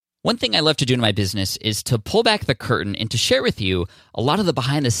One thing I love to do in my business is to pull back the curtain and to share with you a lot of the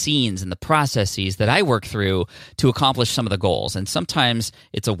behind the scenes and the processes that I work through to accomplish some of the goals. And sometimes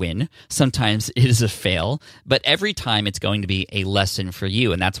it's a win, sometimes it is a fail, but every time it's going to be a lesson for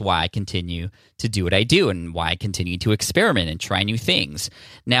you. And that's why I continue to do what I do and why I continue to experiment and try new things.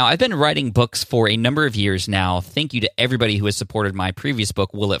 Now, I've been writing books for a number of years now. Thank you to everybody who has supported my previous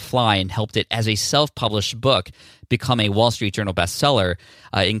book, Will It Fly, and helped it as a self-published book become a Wall Street Journal bestseller.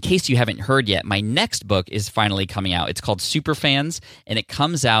 In case you haven't heard yet, my next book is finally coming out. It's called Superfans, and it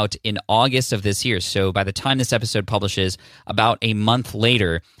comes out in August of this year. So by the time this episode publishes, about a month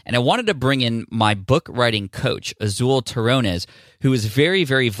later. And I wanted to bring in my book writing coach, Azul Terronez, who is very,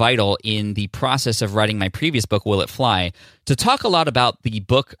 very vital in the process of writing my previous book, Will It Fly, to talk a lot about the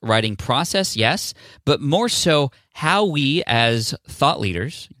book writing process, yes, but more so how we as thought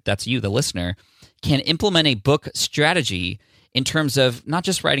leaders, that's you, the listener, can implement a book strategy in terms of not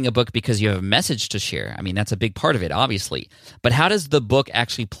just writing a book because you have a message to share. I mean, that's a big part of it, obviously. But how does the book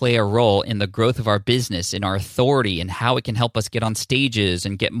actually play a role in the growth of our business, in our authority, and how it can help us get on stages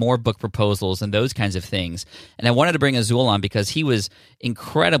and get more book proposals and those kinds of things? And I wanted to bring Azul on because he was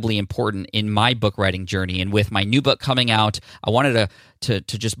incredibly important in my book writing journey. And with my new book coming out, I wanted to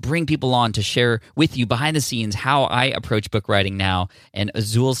just bring people on to share with you behind the scenes how I approach book writing now and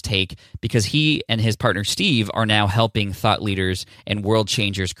Azul's take, because he and his partner Steve are now helping thought leaders and world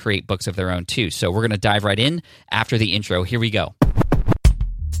changers create books of their own too. So we're going to dive right in after the intro. Here we go.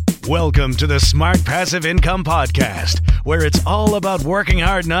 Welcome to the Smart Passive Income Podcast, where it's all about working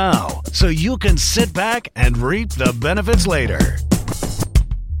hard now so you can sit back and reap the benefits later.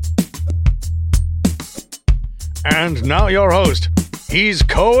 And now your host. He's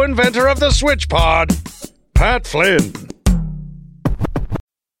co-inventor of the Switch Pod, Pat Flynn.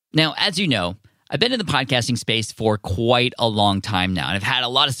 Now, as you know, I've been in the podcasting space for quite a long time now, and I've had a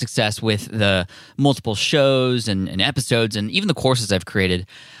lot of success with the multiple shows and episodes and even the courses I've created.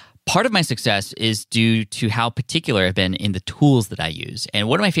 Part of my success is due to how particular I've been in the tools that I use, and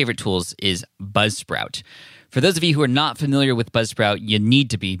one of my favorite tools is Buzzsprout. For those of you who are not familiar with Buzzsprout, you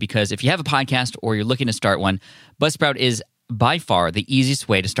need to be, because if you have a podcast or you're looking to start one, Buzzsprout is by far the easiest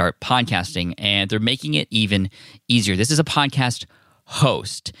way to start podcasting, and they're making it even easier. This is a podcast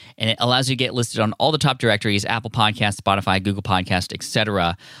host, and it allows you to get listed on all the top directories: Apple Podcasts, Spotify, Google Podcasts,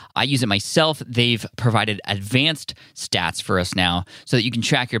 etc. I use it myself. They've provided advanced stats for us now so that you can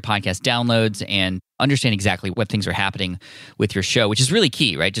track your podcast downloads and understand exactly what things are happening with your show, which is really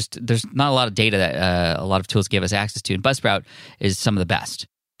key, right? Just there's not a lot of data that a lot of tools give us access to, and Buzzsprout is some of the best.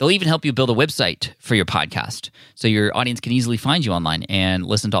 They'll even help you build a website for your podcast so your audience can easily find you online and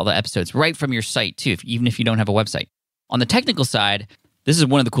listen to all the episodes right from your site too, even if you don't have a website. On the technical side, this is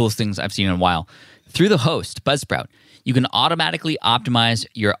one of the coolest things I've seen in a while. Through the host, Buzzsprout, you can automatically optimize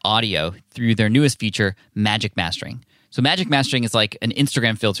your audio through their newest feature, Magic Mastering. So Magic Mastering is like an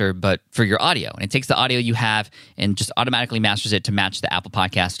Instagram filter, but for your audio. And it takes the audio you have and just automatically masters it to match the Apple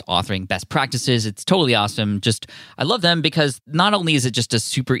Podcast authoring best practices. It's totally awesome. I love them because not only is it just a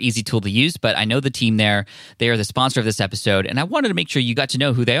super easy tool to use, but I know the team there. They are the sponsor of this episode. And I wanted to make sure you got to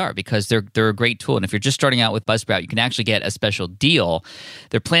know who they are because they're a great tool. And if you're just starting out with Buzzsprout, you can actually get a special deal.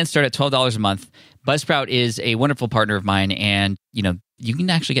 Their plans start at $12 a month. Buzzsprout is a wonderful partner of mine, and you can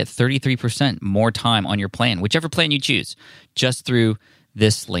actually get 33% more time on your plan, whichever plan you choose, just through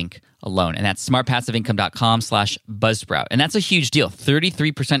this link alone. And that's smartpassiveincome.com/Buzzsprout. And that's a huge deal.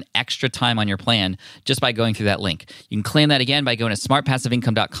 33% extra time on your plan just by going through that link. You can claim that again by going to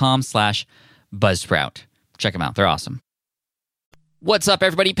smartpassiveincome.com/Buzzsprout. Check them out. They're awesome. What's up,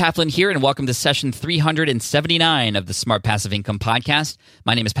 everybody? Pat Flynn here, and welcome to session 379 of the Smart Passive Income Podcast.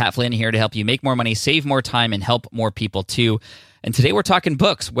 My name is Pat Flynn, here to help you make more money, save more time, and help more people too. And today we're talking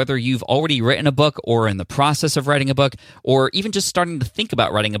books, whether you've already written a book or in the process of writing a book, or even just starting to think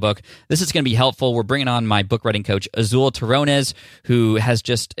about writing a book. This is going to be helpful. We're bringing on my book writing coach, Azul Terronez, who has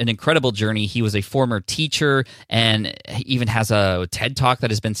just an incredible journey. He was a former teacher and even has a TED Talk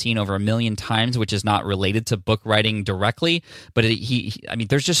that has been seen over 1 million times, which is not related to book writing directly. But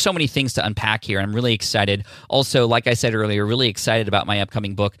there's just so many things to unpack here. I'm really excited. Also, like I said earlier, really excited about my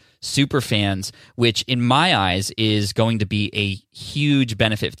upcoming book, Superfans, which in my eyes is going to be a huge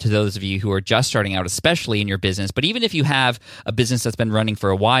benefit to those of you who are just starting out, especially in your business. But even if you have a business that's been running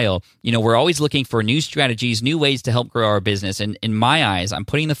for a while, we're always looking for new strategies, new ways to help grow our business. And in my eyes, I'm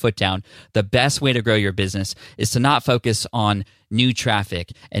putting the foot down. The best way to grow your business is to not focus on new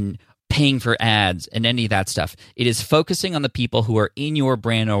traffic and paying for ads and any of that stuff. It is focusing on the people who are in your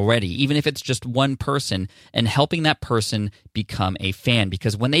brand already, even if it's just one person, and helping that person become a fan.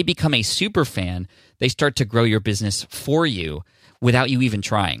 Because when they become a super fan, they start to grow your business for you, without you even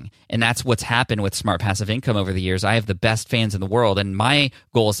trying. And that's what's happened with Smart Passive Income over the years. I have the best fans in the world, and my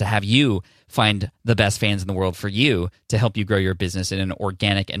goal is to have you find the best fans in the world for you to help you grow your business in an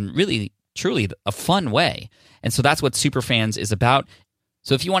organic and really, truly a fun way. And so that's what Superfans is about.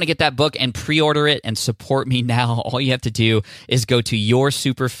 So if you want to get that book and pre-order it and support me now, all you have to do is go to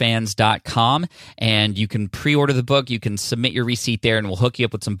yoursuperfans.com and you can pre-order the book. You can submit your receipt there and we'll hook you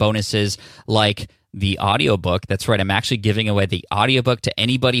up with some bonuses like the audiobook. That's right. I'm actually giving away the audiobook to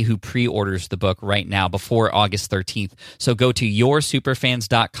anybody who pre-orders the book right now before August 13th. So go to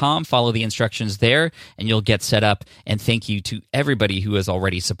yoursuperfans.com, follow the instructions there, and you'll get set up. And thank you to everybody who has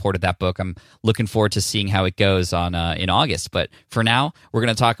already supported that book. I'm looking forward to seeing how it goes on in August. But for now, we're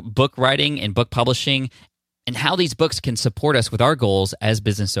going to talk book writing and book publishing and how these books can support us with our goals as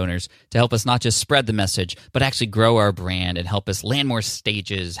business owners to help us not just spread the message, but actually grow our brand and help us land more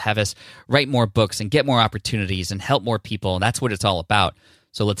stages, have us write more books and get more opportunities and help more people. And that's what it's all about.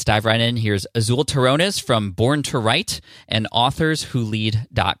 So let's dive right in. Here's Azul Terronez from Born to Write and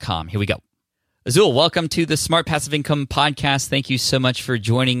AuthorsWhoLead.com. Here we go. Azul, welcome to the Smart Passive Income Podcast. Thank you so much for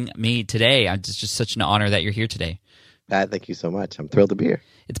joining me today. It's just such an honor that you're here today. Pat, thank you so much. I'm thrilled to be here.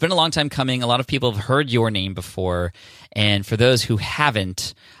 It's been a long time coming. A lot of people have heard your name before. And for those who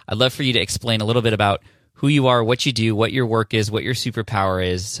haven't, I'd love for you to explain a little bit about who you are, what you do, what your work is, what your superpower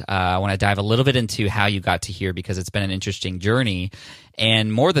is. I want to dive a little bit into how you got to here because it's been an interesting journey.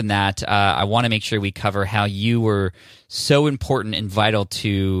 And more than that, I want to make sure we cover how you were so important and vital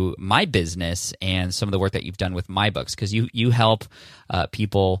to my business and some of the work that you've done with my books because you help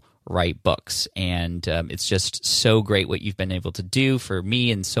people write books. And it's just so great what you've been able to do for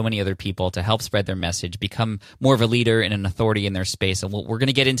me and so many other people to help spread their message, become more of a leader and an authority in their space. And we're going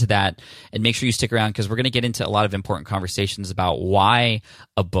to get into that and make sure you stick around because we're going to get into a lot of important conversations about why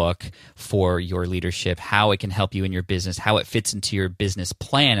a book for your leadership, how it can help you in your business, how it fits into your business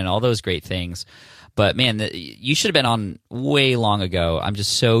plan and all those great things. But man, you should have been on way long ago. I'm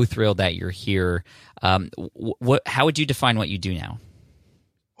just so thrilled that you're here. How would you define what you do now?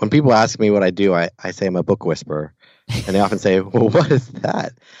 When people ask me what I do, I say I'm a book whisperer. And they often say, well, what is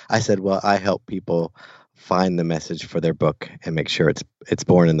that? I said, well, I help people find the message for their book and make sure it's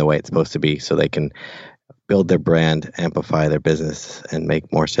born in the way it's supposed to be so they can build their brand, amplify their business, and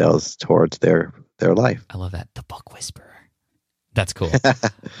make more sales towards their life. I love that. The book whisperer. That's cool.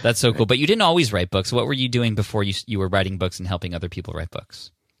 That's so cool. But you didn't always write books. What were you doing before you were writing books and helping other people write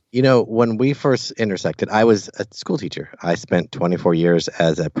books? You know, when we first intersected, I was a school teacher. I spent 24 years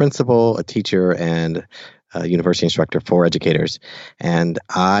as a principal, a teacher, and a university instructor for educators. And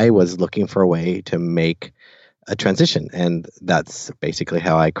I was looking for a way to make a transition. And that's basically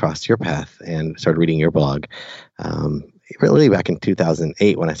how I crossed your path and started reading your blog. Really back in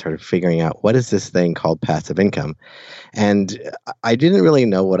 2008 when I started figuring out what is this thing called passive income. And I didn't really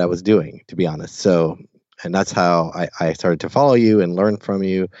know what I was doing, to be honest. And that's how I started to follow you and learn from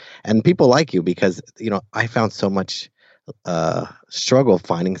you and people like you because, I found so much struggle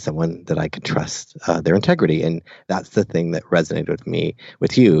finding someone that I could trust their integrity. And that's the thing that resonated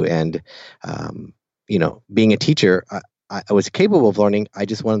with you. And, being a teacher, I was capable of learning. I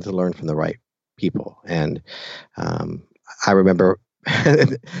just wanted to learn from the right people. And I remember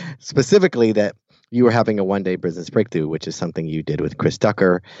specifically that you were having a one-day business breakthrough, which is something you did with Chris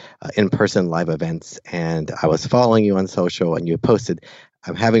Ducker, in-person live events. And I was following you on social and you posted,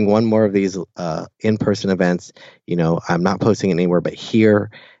 I'm having one more of these in-person events. I'm not posting it anywhere but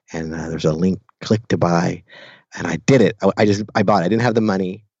here. And there's a link, click to buy. And I did it. I bought it. I didn't have the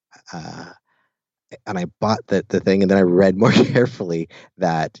money. And I bought the thing. And then I read more carefully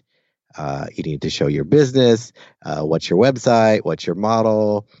that you need to show your business. What's your website? What's your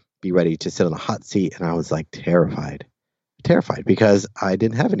model? Be ready to sit on a hot seat. And I was like terrified because I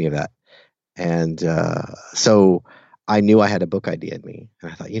didn't have any of that. And so I knew I had a book idea in me.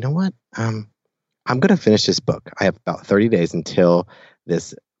 And I thought, you know what? I'm going to finish this book. I have about 30 days until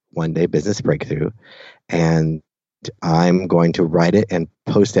this one-day business breakthrough. And I'm going to write it and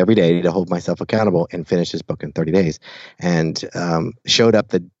post every day to hold myself accountable and finish this book in 30 days. And showed up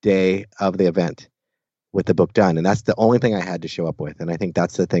the day of the event with the book done. And that's the only thing I had to show up with. And I think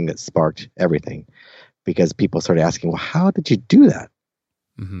that's the thing that sparked everything because people started asking, well, how did you do that?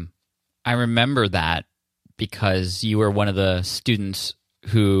 Mm-hmm. I remember that because you were one of the students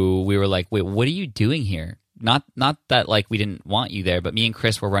who we were like, wait, what are you doing here? Not that like we didn't want you there, but me and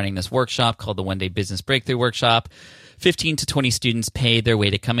Chris were running this workshop called the One Day Business Breakthrough Workshop. 15 to 20 students paid their way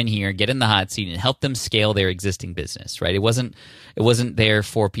to come in here, get in the hot seat, and help them scale their existing business, right? It wasn't there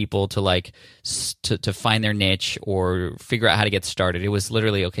for people to like to find their niche or figure out how to get started. It was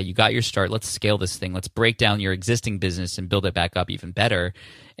literally, okay, you got your start, let's scale this thing, let's break down your existing business and build it back up even better.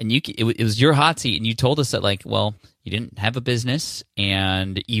 And it was your hot seat, and you told us that, like, well, you didn't have a business,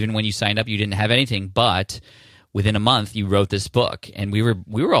 and even when you signed up, you didn't have anything, but within a month, you wrote this book, and we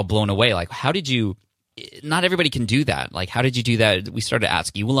were all blown away. Like, how did you? Not everybody can do that. Like, how did you do that? We started to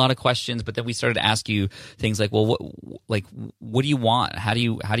ask you a lot of questions, but then we started to ask you things like, well, what do you want? How do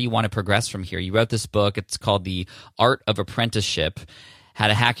you want to progress from here? You wrote this book. It's called The Art of Apprenticeship: How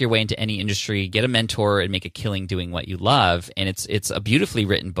to Hack Your Way into Any Industry, Get a Mentor, and Make a Killing Doing What You Love. And it's a beautifully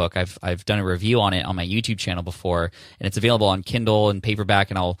written book. I've done a review on it on my YouTube channel before, and it's available on Kindle and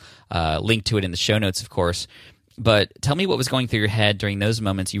paperback, and I'll link to it in the show notes, of course. But tell me what was going through your head during those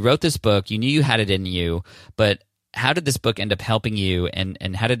moments. You wrote this book, you knew you had it in you, but how did this book end up helping you,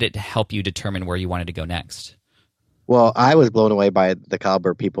 and how did it help you determine where you wanted to go next? Well, I was blown away by the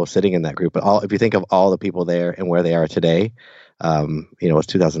caliber of people sitting in that group. But if you think of all the people there and where they are today, it was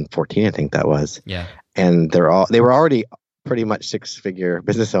 2014, I think that was. Yeah. And they were already pretty much six-figure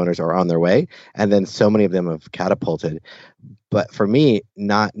business owners or on their way, and then so many of them have catapulted. But for me,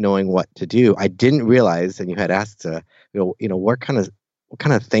 not knowing what to do, I didn't realize. And you had asked, what kind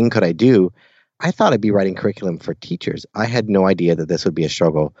of thing could I do? I thought I'd be writing curriculum for teachers. I had no idea that this would be a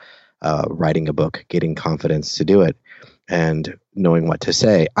struggle, writing a book, getting confidence to do it, and knowing what to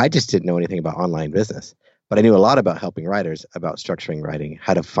say. I just didn't know anything about online business, but I knew a lot about helping writers, about structuring writing,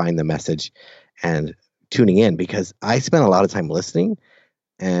 how to find the message, and tuning in, because I spent a lot of time listening,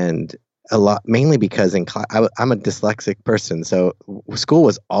 and mainly because in class, I'm a dyslexic person, so school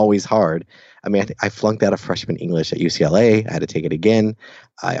was always hard. I mean, I flunked out of freshman English at UCLA. I had to take it again.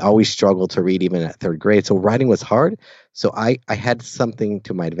 I always struggled to read even at third grade, so writing was hard. So I had something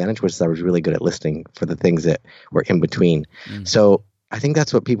to my advantage, which is I was really good at listening for the things that were in between. Mm. So I think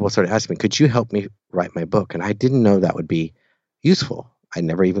that's what people started asking me, could you help me write my book? And I didn't know that would be useful. I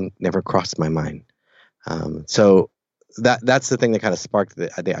never crossed my mind. So that's the thing that kind of sparked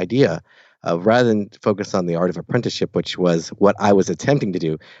the idea of, rather than focus on the art of apprenticeship, which was what I was attempting to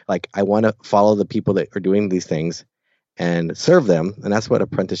do. Like, I want to follow the people that are doing these things and serve them. And that's what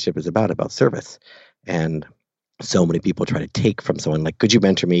apprenticeship is about service. And so many people try to take from someone, like, could you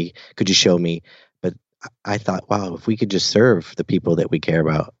mentor me? Could you show me? But I thought, wow, if we could just serve the people that we care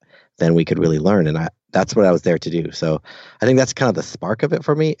about, then we could really learn. And that's what I was there to do. So I think that's kind of the spark of it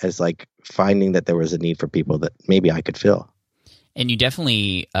for me, is like finding that there was a need for people that maybe I could fill. And you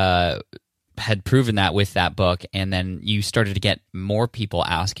definitely had proven that with that book, and then you started to get more people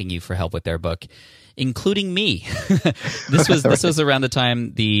asking you for help with their book, including me. This was around the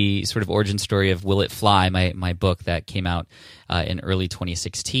time the sort of origin story of Will It Fly, my book that came out in early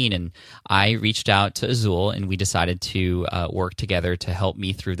 2016, and I reached out to Azul, and we decided to work together to help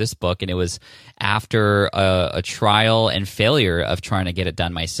me through this book. And it was after a trial and failure of trying to get it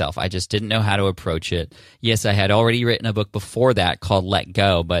done myself. I just didn't know how to approach it. Yes, I had already written a book before that called Let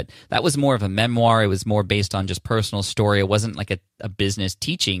Go, but that was more of a memoir. It was more based on just personal story. It wasn't like a business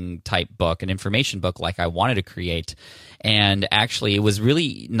teaching type book, an information book like I wanted to create. And actually, it was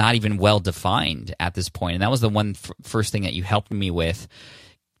really not even well defined at this point. And that was the one first thing that you helped me with.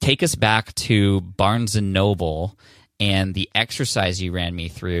 Take us back to Barnes & Noble and the exercise you ran me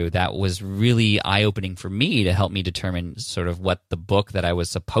through. That was really eye-opening for me to help me determine sort of what the book that I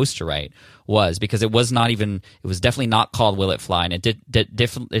was supposed to write was, because it was definitely not called Will It Fly, and it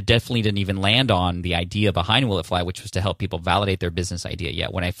definitely didn't even land on the idea behind Will It Fly, which was to help people validate their business idea.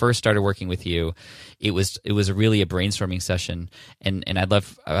 Yet when I first started working with you, it was really a brainstorming session, and I'd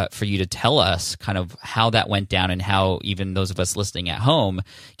love for you to tell us kind of how that went down, and how even those of us listening at home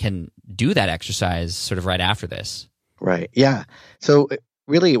can do that exercise sort of right after this. Right. Yeah. So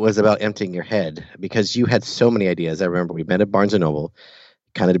really, it was about emptying your head, because you had so many ideas. I remember we met at Barnes & Noble,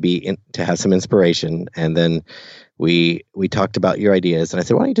 kind of to have some inspiration. And then we talked about your ideas. And I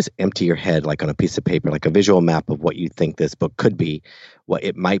said, why don't you just empty your head, like on a piece of paper, like a visual map of what you think this book could be, what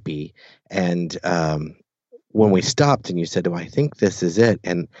it might be. And when we stopped and you said, I think this is it.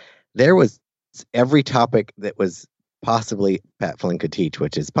 And there was every topic that was possibly Pat Flynn could teach,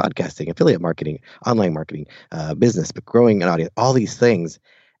 which is podcasting, affiliate marketing, online marketing, business, but growing an audience, all these things.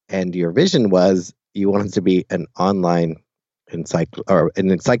 And your vision was you wanted to be an online an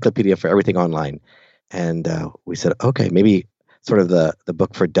encyclopedia for everything online. And we said, okay, maybe sort of the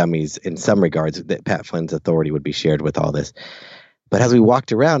book for dummies in some regards, that Pat Flynn's authority would be shared with all this. But as we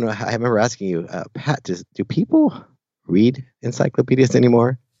walked around, I remember asking you, Pat, do people read encyclopedias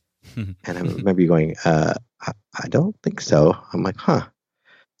anymore? And I remember you going, I don't think so. I'm like, huh.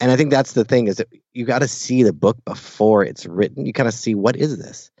 And I think that's the thing, is that you got to see the book before it's written. You kind of see, what is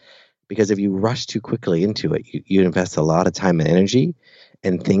this? Because if you rush too quickly into it, you invest a lot of time and energy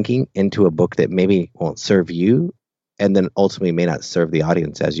and thinking into a book that maybe won't serve you, and then ultimately may not serve the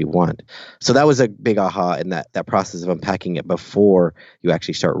audience as you want. So that was a big aha, and that process of unpacking it before you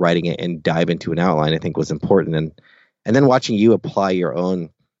actually start writing it and dive into an outline, I think was important. And then watching you apply your own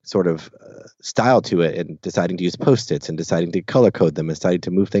sort of style to it, and deciding to use Post-its and deciding to color code them and deciding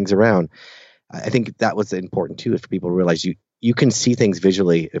to move things around. I think that was important too, is for people to realize you can see things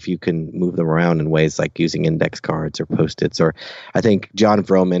visually if you can move them around in ways like using index cards or Post-its. Or I think John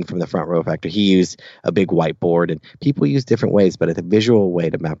Vroman from the Front Row Factor, he used a big whiteboard, and people use different ways, but the visual way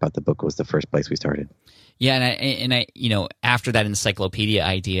to map out the book was the first place we started. Yeah, and I, after that encyclopedia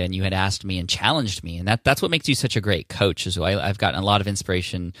idea, and you had asked me and challenged me, and that's what makes you such a great coach. Is I've gotten a lot of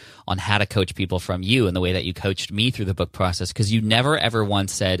inspiration on how to coach people from you, and the way that you coached me through the book process, because you never ever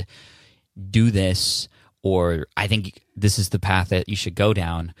once said, do this, or I think this is the path that you should go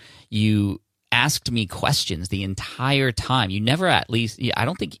down. You asked me questions the entire time. You never, I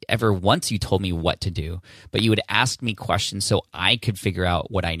don't think ever once you told me what to do, but you would ask me questions so I could figure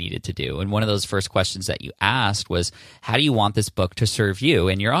out what I needed to do. And one of those first questions that you asked was, how do you want this book to serve you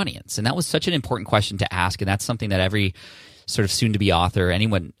and your audience? And that was such an important question to ask. And that's something that every sort of soon-to-be author,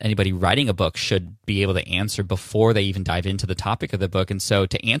 anybody writing a book should be able to answer before they even dive into the topic of the book. And so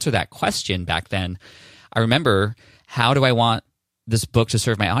to answer that question back then, I remember, how do I want this book to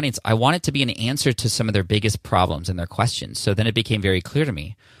serve my audience? I want it to be an answer to some of their biggest problems and their questions. So then it became very clear to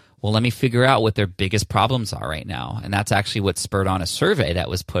me, well, let me figure out what their biggest problems are right now. And that's actually what spurred on a survey that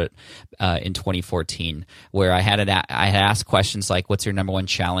was put in 2014, where I had asked questions like, what's your number one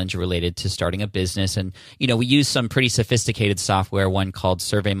challenge related to starting a business? And, we used some pretty sophisticated software, one called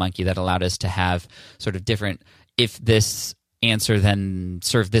SurveyMonkey, that allowed us to have sort of different, if this answer, then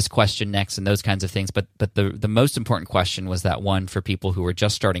serve this question next, and those kinds of things. But the most important question was that one for people who were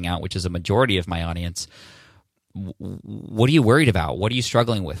just starting out, which is a majority of my audience. What are you worried about? What are you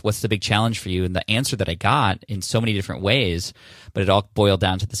struggling with? What's the big challenge for you? And the answer that I got in so many different ways, but it all boiled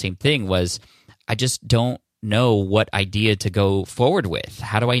down to the same thing, was I just don't know what idea to go forward with.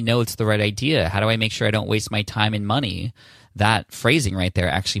 How do I know it's the right idea? How do I make sure I don't waste my time and money? That phrasing right there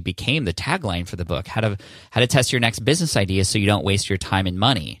actually became the tagline for the book. How to test your next business idea so you don't waste your time and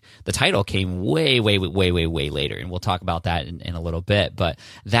money. The title came way later, and we'll talk about that in a little bit. But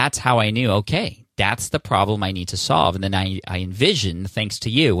that's how I knew, okay, that's the problem I need to solve. And then I envisioned, thanks to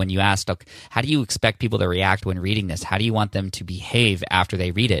you, when you asked, okay, how do you expect people to react when reading this? How do you want them to behave after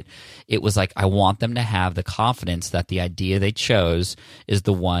they read it? It was like, I want them to have the confidence that the idea they chose is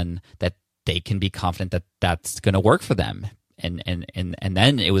the one that they can be confident that that's going to work for them. And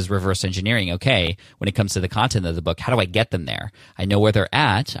then it was reverse engineering. Okay, when it comes to the content of the book, how do I get them there? I know where they're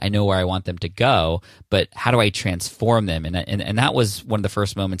at. I know where I want them to go, but how do I transform them? And that was one of the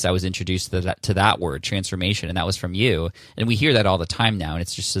first moments I was introduced to that word, transformation, and that was from you. And we hear that all the time now, and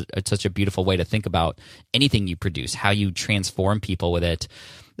it's just it's such a beautiful way to think about anything you produce, how you transform people with it.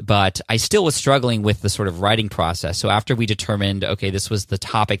 But I still was struggling with the sort of writing process. So after we determined, okay, this was the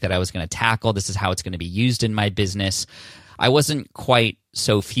topic that I was going to tackle, this is how it's going to be used in my business, I wasn't quite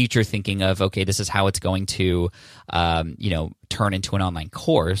so future thinking of, okay, this is how it's going to, turn into an online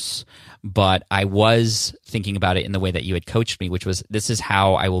course. But I was thinking about it in the way that you had coached me, which was, this is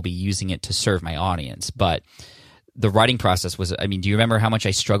how I will be using it to serve my audience. But the writing process was, do you remember how much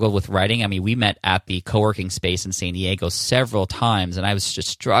I struggled with writing? We met at the co-working space in San Diego several times, and I was just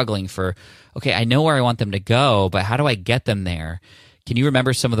struggling for, okay, I know where I want them to go, but how do I get them there? Can you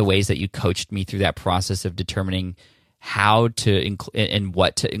remember some of the ways that you coached me through that process of determining how to and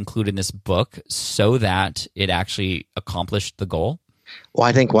what to include in this book so that it actually accomplished the goal? Well,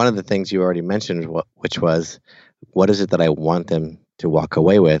 I think one of the things you already mentioned, which was, what is it that I want them to walk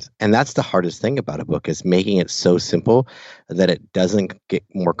away with? And that's the hardest thing about a book, is making it so simple that it doesn't get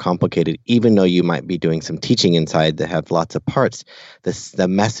more complicated, even though you might be doing some teaching inside that have lots of parts. The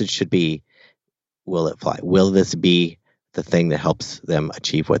message should be, will it fly? Will this be the thing that helps them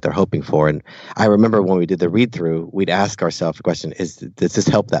achieve what they're hoping for? And I remember when we did the read through, we'd ask ourselves the question, does this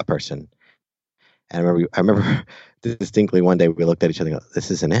help that person? And I remember distinctly one day we looked at each other and go, this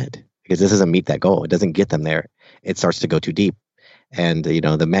isn't it, because this doesn't meet that goal. It doesn't get them there. It starts to go too deep. And,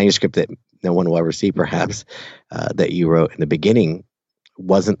 the manuscript that no one will ever see, perhaps, that you wrote in the beginning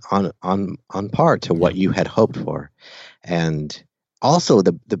wasn't on par to what you had hoped for. And also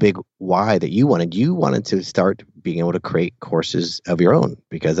the big why that you wanted to start being able to create courses of your own,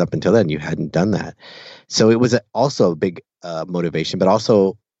 because up until then you hadn't done that. So it was also a big motivation, but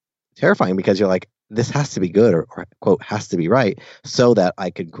also terrifying because you're like, this has to be good or quote, has to be right so that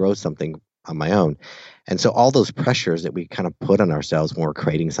I could grow something on my own. And so all those pressures that we kind of put on ourselves when we're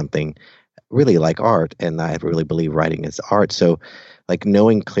creating something really like art, and I really believe writing is art. So like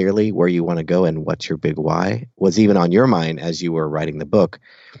knowing clearly where you want to go and what's your big why was even on your mind as you were writing the book.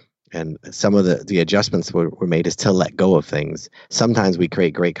 And some of the adjustments were made is to let go of things. Sometimes we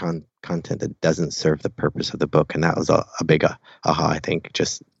create great content that doesn't serve the purpose of the book. And that was a big aha, I think,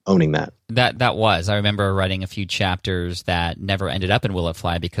 just owning that. That was. I remember writing a few chapters that never ended up in Will It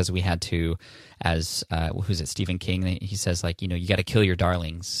Fly because we had to, as who's it, Stephen King, he says, like, you got to kill your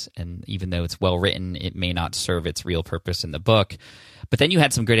darlings. And even though it's well written, it may not serve its real purpose in the book. But then you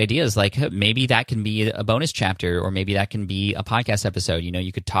had some great ideas, like maybe that can be a bonus chapter, or maybe that can be a podcast episode.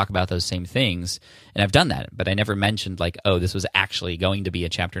 You could talk about those same things. And I've done that, but I never mentioned like, oh, this was actually going to be a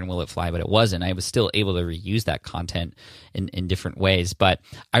chapter in Will It Fly, but it wasn't. I was still able to reuse that content in different ways. But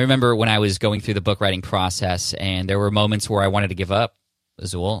I remember when I was going through the book writing process, and there were moments where I wanted to give up,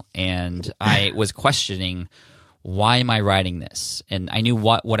 Azul, and I was questioning, why am I writing this? And I knew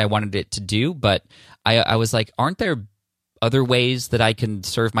what I wanted it to do, but I was like, aren't there other ways that I can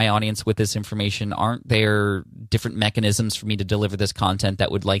serve my audience with this information? Aren't there different mechanisms for me to deliver this content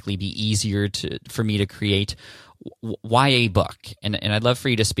that would likely be easier for me to create? Why a book? And I'd love for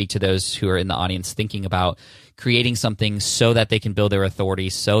you to speak to those who are in the audience thinking about creating something so that they can build their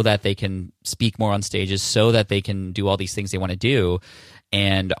authority, so that they can speak more on stages, so that they can do all these things they want to do,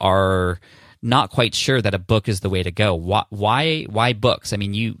 and are not quite sure that a book is the way to go. Why books? I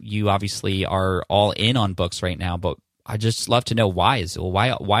mean, you obviously are all in on books right now, but I just love to know why, Azul.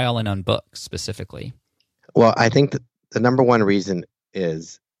 Why all in on books specifically? Well, I think that the number one reason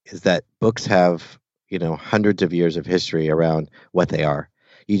is that books have, hundreds of years of history around what they are.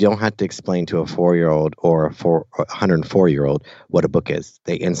 You don't have to explain to a 4-year-old or a 104-year-old what a book is.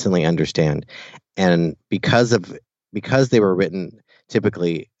 They instantly understand. And because they were written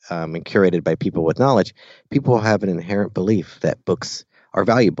typically and curated by people with knowledge, people have an inherent belief that books are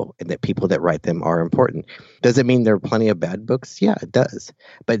valuable and that people that write them are important. Does it mean there are plenty of bad books? Yeah, it does.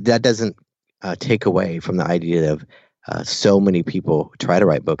 But that doesn't take away from the idea of so many people try to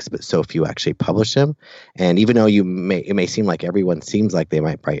write books, but so few actually publish them. And even though it may seem like everyone seems like they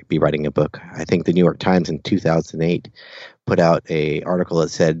might be writing a book, I think the New York Times in 2008 put out an article that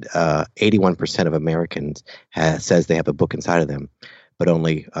said 81% of Americans says they have a book inside of them, but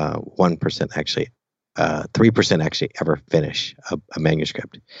only 1% actually 3% actually ever finish a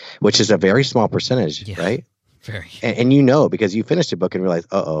manuscript, which is a very small percentage, right? Very. And because you finished a book and realized,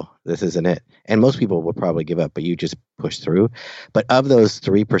 this isn't it. And most people will probably give up, but you just push through. But of those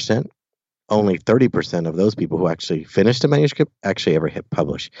 3%, only 30% of those people who actually finished a manuscript actually ever hit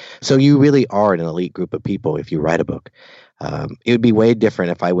publish. So you really are an elite group of people if you write a book. It would be way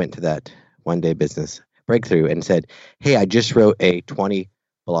different if I went to that One Day Business Breakthrough and said, hey, I just wrote a 20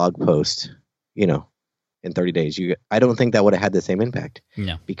 blog post, in 30 days. I don't think that would have had the same impact.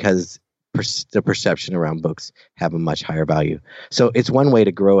 No. Because the perception around books have a much higher value. So it's one way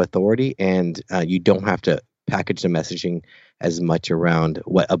to grow authority, and you don't have to package the messaging as much around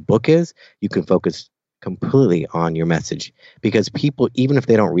what a book is. You can focus completely on your message, because people, even if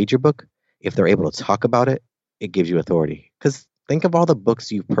they don't read your book, if they're able to talk about it, it gives you authority. Because think of all the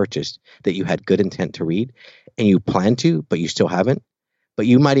books you've purchased that you had good intent to read and you plan to, but you still haven't. But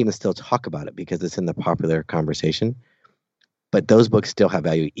you might even still talk about it because it's in the popular conversation. But those books still have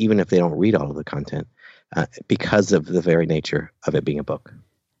value, even if they don't read all of the content, because of the very nature of it being a book.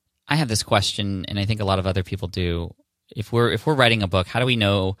 I have this question, and I think a lot of other people do. If we're writing a book, how do we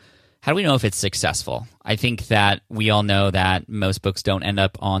know if it's successful? I think that we all know that most books don't end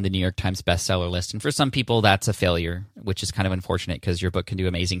up on the New York Times bestseller list. And for some people, that's a failure, which is kind of unfortunate because your book can do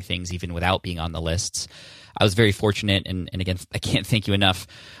amazing things even without being on the lists. I was very fortunate, and again, I can't thank you enough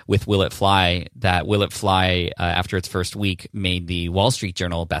with Will It Fly, that Will It Fly, after its first week, made the Wall Street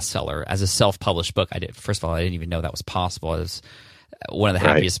Journal bestseller as a self-published book. First of all, I didn't even know that was possible. It was one of the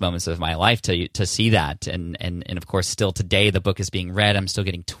happiest moments of my life to see that, and of course, still today the book is being read. I'm still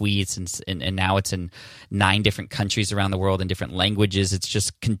getting tweets, and now it's in 9 different countries around the world in different languages. It's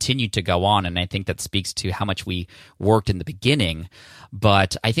just continued to go on, and I think that speaks to how much we worked in the beginning.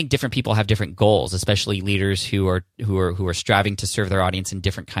 But I think different people have different goals, especially leaders who are striving to serve their audience in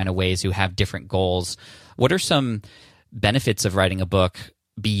different kind of ways, who have different goals. What are some benefits of writing a book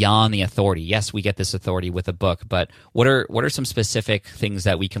beyond the authority? Yes, we get this authority with a book, but what are some specific things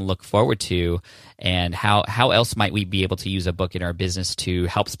that we can look forward to, and how else might we be able to use a book in our business to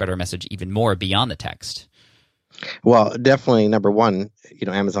help spread our message even more beyond the text? Well, definitely number one,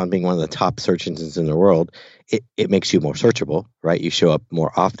 Amazon being one of the top search engines in the world, it makes you more searchable, right? You show up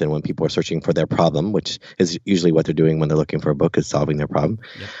more often when people are searching for their problem, which is usually what they're doing when they're looking for a book, is solving their problem.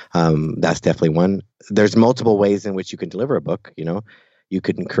 Yep. That's definitely one. There's multiple ways in which you can deliver a book. You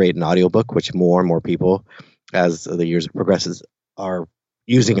can create an audiobook, which more and more people, as the years progresses, are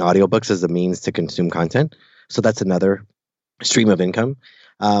using audiobooks as a means to consume content. So that's another stream of income.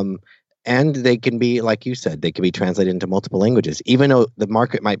 And they can be, like you said, they can be translated into multiple languages. Even though the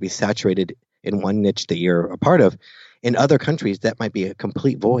market might be saturated in one niche that you're a part of, in other countries, that might be a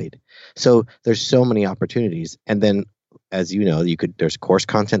complete void. So there's so many opportunities. And then, as you know, there's course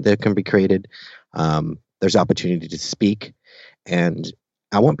content that can be created. There's opportunity to speak. And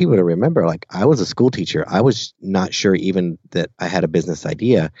I want people to remember, like, I was a school teacher. I was not sure even that I had a business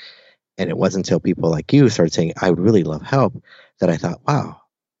idea. And it wasn't until people like you started saying, I would really love help, that I thought, wow,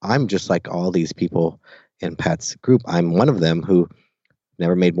 I'm just like all these people in Pat's group. I'm one of them who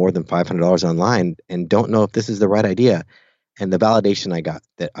never made more than $500 online and don't know if this is the right idea. And the validation I got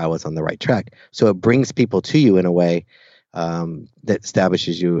that I was on the right track. So it brings people to you in a way that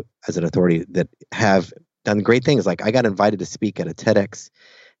establishes you as an authority that have done great things. Like, I got invited to speak at a TEDx.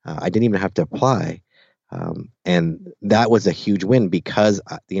 I didn't even have to apply. And that was a huge win because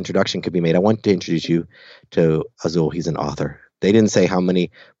the introduction could be made. I want to introduce you to Azul. He's an author. They didn't say how many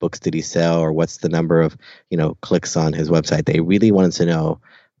books did he sell or what's the number of, clicks on his website. They really wanted to know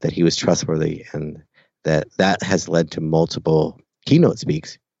that he was trustworthy, and that has led to multiple keynote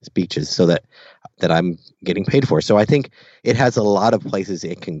speeches so that I'm getting paid for. So I think it has a lot of places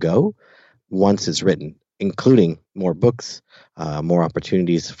it can go once it's written, including more books, more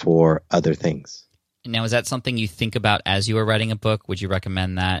opportunities for other things. Now, is that something you think about as you are writing a book? Would you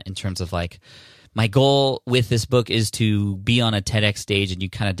recommend that in terms of, like, my goal with this book is to be on a TEDx stage, and you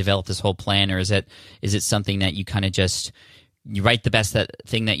kind of develop this whole plan? Or is it something that you kind of you write the best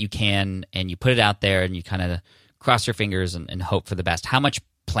thing that you can and you put it out there and you kind of cross your fingers and hope for the best? How much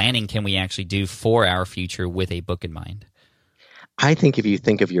planning can we actually do for our future with a book in mind? I think if you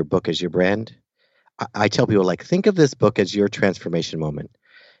think of your book as your brand, I tell people, like, think of this book as your transformation moment.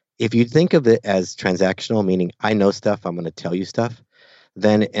 If you think of it as transactional, meaning I know stuff, I'm going to tell you stuff,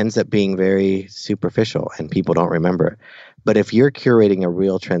 then it ends up being very superficial and people don't remember it. But if you're curating a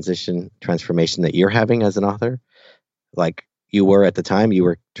real transformation that you're having as an author, like you were at the time, you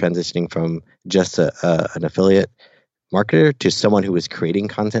were transitioning from just an affiliate marketer to someone who was creating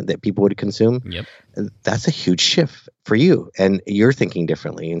content that people would consume. Yep. That's a huge shift for you, and you're thinking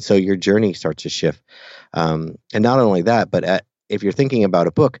differently. And so your journey starts to shift. And not only that, but if you're thinking about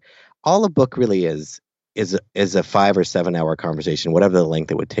a book, all a book really is a 5 or 7 hour conversation, whatever the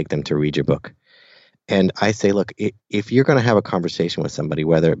length it would take them to read your book. And I say, look, if you're going to have a conversation with somebody,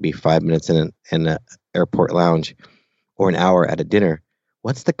 whether it be 5 minutes in an airport lounge or an hour at a dinner,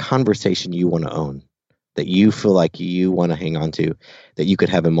 what's the conversation you want to own, that you feel like you want to hang on to, that you could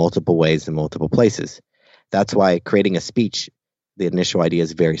have in multiple ways in multiple places? That's why creating a speech, the initial idea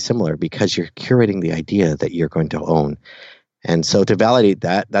is very similar, because you're curating the idea that you're going to own. And so to validate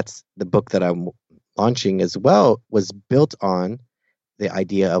that, that's the book that I'm launching as well, was built on the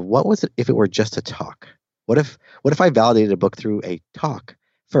idea of what was it if it were just a talk? What if I validated a book through a talk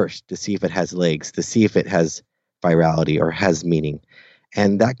first to see if it has legs, to see if it has virality or has meaning?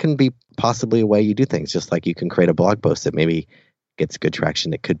 And that can be possibly a way you do things, just like you can create a blog post that maybe gets good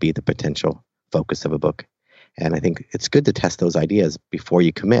traction. It could be the potential focus of a book. And I think it's good to test those ideas before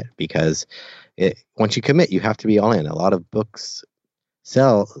you commit, because once you commit, you have to be all in. A lot of books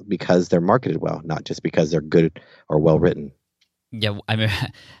sell because they're marketed well, not just because they're good or well written. Yeah, I mean,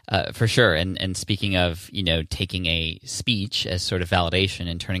 for sure. And speaking of, taking a speech as sort of validation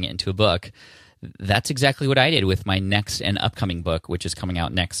and turning it into a book, that's exactly what I did with my next and upcoming book, which is coming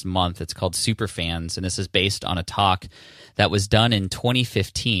out next month. It's called Superfans, and this is based on a talk that was done in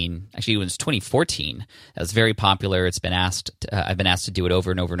 2015. Actually, it was 2014. That was very popular. It's been asked. I've been asked to do it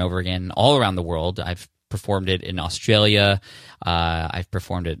over and over and over again all around the world. I've performed it in Australia. I've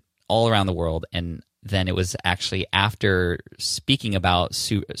performed it all around the world, and then it was actually after speaking about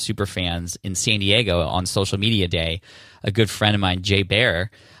Superfans in San Diego on Social Media Day, a good friend of mine, Jay Bear,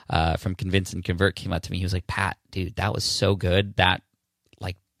 from Convince and Convert, came up to me. He was like, "Pat, dude, that was so good that,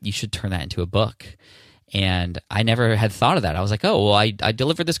 like, you should turn that into a book." And I never had thought of that. I was like, oh, well, I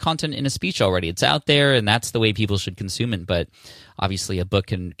delivered this content in a speech already. It's out there, and that's the way people should consume it. But obviously a book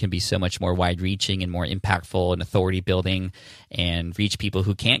can be so much more wide-reaching and more impactful and authority-building and reach people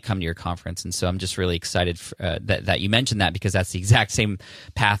who can't come to your conference. And so I'm just really excited that you mentioned that, because that's the exact same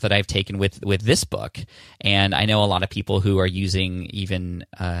path that I've taken with this book. And I know a lot of people who are using even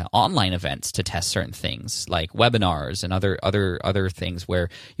online events to test certain things, like webinars and other things where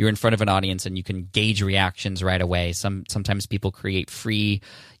you're in front of an audience and you can gauge reactions right away. Sometimes people create free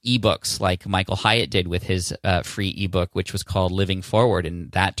ebooks, like Michael Hyatt did with his free ebook, which was called Living Forward,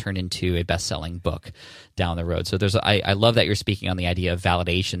 and that turned into a best-selling book down the road. So I love that you're speaking on the idea of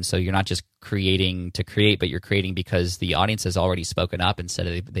validation. So you're not just creating to create, but you're creating because the audience has already spoken up and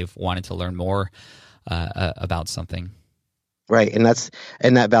said they've wanted to learn more about something. Right, and that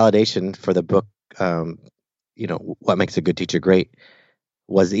validation for the book, what makes a good teacher great,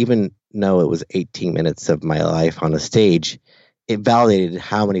 was even though it was 18 minutes of my life on a stage, it validated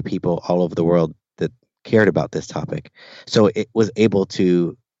how many people all over the world that cared about this topic. So it was able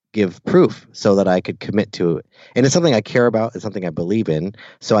to give proof so that I could commit to it. And it's something I care about. It's something I believe in.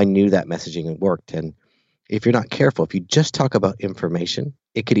 So I knew that messaging worked. And if you're not careful, if you just talk about information,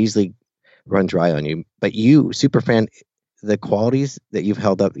 it could easily run dry on you. But you, Superfan, the qualities that you've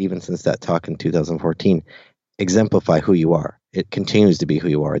held up even since that talk in 2014 exemplify who you are. It continues to be who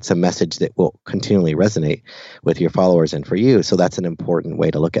you are. It's a message that will continually resonate with your followers and for you. So that's an important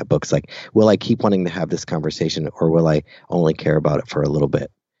way to look at books. Like, will I keep wanting to have this conversation, or will I only care about it for a little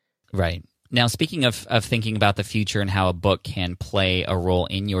bit? Right. Now, speaking of thinking about the future and how a book can play a role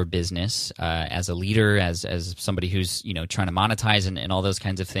in your business as a leader, as somebody who's trying to monetize and all those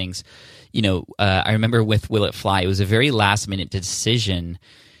kinds of things, I remember with Will It Fly, it was a very last minute decision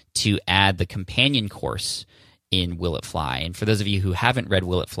to add the companion course in Will It Fly. And for those of you who haven't read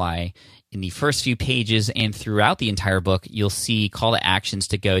Will It Fly, in the first few pages and throughout the entire book, you'll see call to actions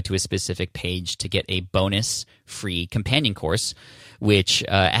to go to a specific page to get a bonus free companion course, which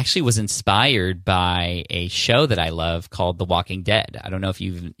actually was inspired by a show that I love called The Walking Dead. I don't know if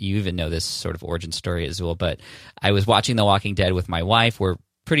you even know this sort of origin story as well, but I was watching The Walking Dead with my wife. We're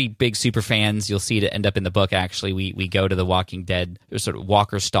pretty big super fans. You'll see it end up in the book. Actually, we go to the Walking Dead, sort of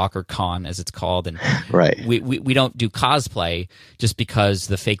Walker Stalker Con, as it's called, and right. We don't do cosplay just because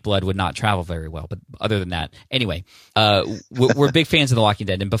the fake blood would not travel very well. But other than that, anyway, we're big fans of The Walking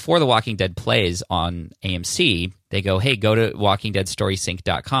Dead. And before The Walking Dead plays on AMC, they go, hey, go to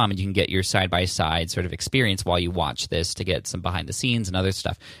walkingdeadstorysync.com and you can get your side-by-side sort of experience while you watch this to get some behind the scenes and other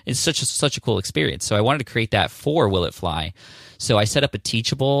stuff. It's such a cool experience. So I wanted to create that for Will It Fly. So I set up a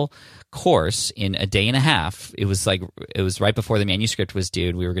teachable course in a day and a half. It was right before the manuscript was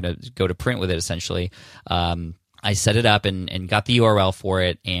due. We were going to go to print with it, essentially. I set it up and got the URL for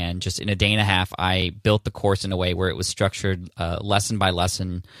it, and just in a day and a half, I built the course in a way where it was structured lesson by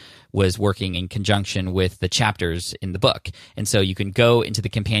lesson, was working in conjunction with the chapters in the book. And so you can go into the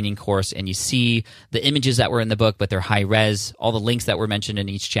companion course and you see the images that were in the book, but they're high res. All the links that were mentioned in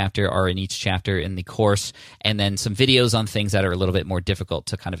each chapter are in each chapter in the course, and then some videos on things that are a little bit more difficult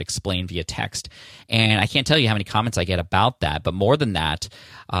to kind of explain via text. And I can't tell you how many comments I get about that, but more than that,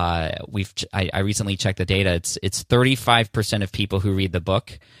 I recently checked the data. It's 35% of people who read the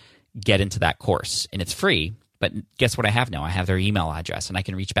book get into that course, and it's free. But guess what I have now? I have their email address, and I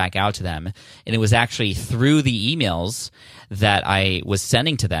can reach back out to them. And it was actually through the emails that I was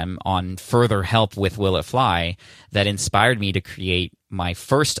sending to them on further help with Will It Fly that inspired me to create my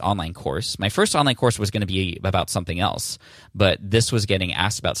first online course. My first online course was going to be about something else, but this was getting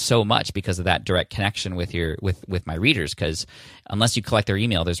asked about so much because of that direct connection with my readers. Because unless you collect their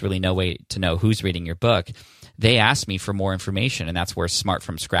email, there's really no way to know who's reading your book. They asked me for more information, and that's where Smart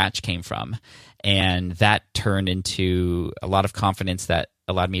from Scratch came from. And that turned into a lot of confidence that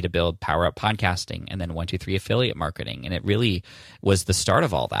allowed me to build Power Up Podcasting and then 123 Affiliate Marketing. And it really was the start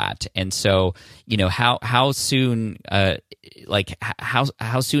of all that. And so, how soon,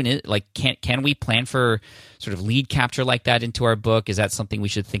 how soon can we plan for sort of lead capture like that into our book? Is that something we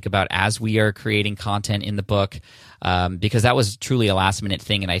should think about as we are creating content in the book? Because that was truly a last minute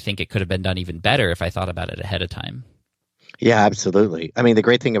thing. And I think it could have been done even better if I thought about it ahead of time. Yeah, absolutely. I mean, the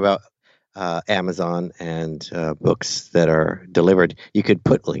great thing about Amazon and books that are delivered, you could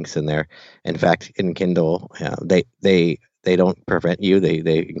put links in there. In fact, in Kindle, they don't prevent you.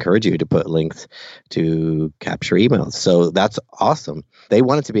 They encourage you to put links to capture emails. So that's awesome. They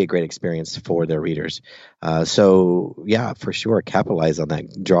want it to be a great experience for their readers. So yeah, for sure, capitalize on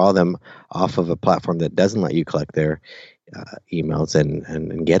that. Draw them off of a platform that doesn't let you collect their emails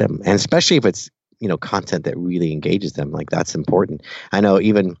and get them. And especially if it's content that really engages them, like that's important. I know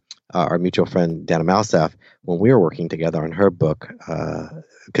even our mutual friend Dana Malsaf, when we were working together on her book,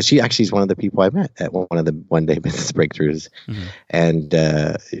 because she actually is one of the people I met at one of the One Day Business Breakthroughs, and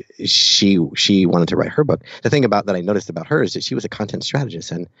she wanted to write her book. The thing about that I noticed about her is that she was a content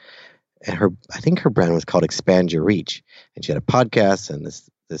strategist, and I think her brand was called Expand Your Reach, and she had a podcast and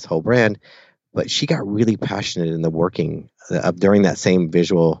this whole brand. But she got really passionate in the working during that same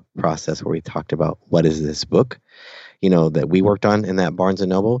visual process where we talked about what is this book, that we worked on in that Barnes and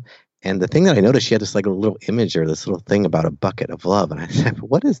Noble. And the thing that I noticed, she had this like a little image or this little thing about a bucket of love. And I said,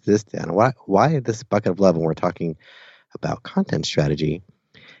 what is this, Dan? Why this bucket of love? And we're talking about content strategy.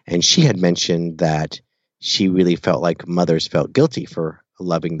 And she had mentioned that she really felt like mothers felt guilty for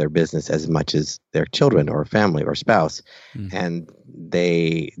loving their business as much as their children or family or spouse. And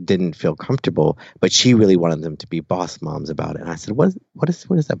they didn't feel comfortable, but she really wanted them to be boss moms about it. And I said, what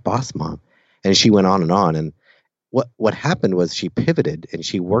is that boss mom? And she went on. And what happened was she pivoted and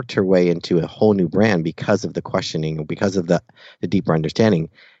she worked her way into a whole new brand because of the questioning, because of the deeper understanding.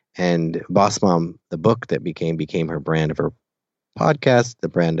 And Boss Mom, the book that became her brand of her podcast, the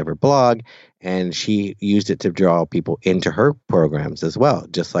brand of her blog, and she used it to draw people into her programs as well,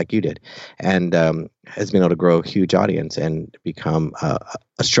 just like you did, and has been able to grow a huge audience and become a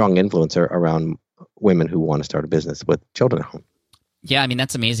strong influencer around women who want to start a business with children at home. Yeah, I mean,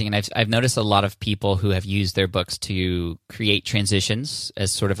 that's amazing. And I've noticed a lot of people who have used their books to create transitions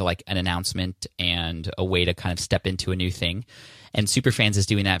as sort of like an announcement and a way to kind of step into a new thing. And Superfans is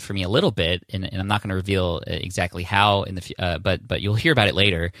doing that for me a little bit, and I'm not going to reveal exactly how but you'll hear about it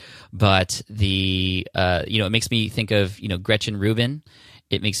later. But it makes me think of Gretchen Rubin.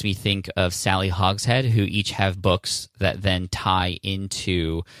 It makes me think of Sally Hogshead, who each have books that then tie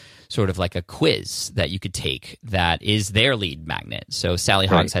into sort of like a quiz that you could take that is their lead magnet. So Sally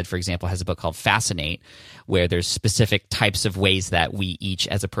Hogshead, for example, has a book called Fascinate, where there's specific types of ways that we each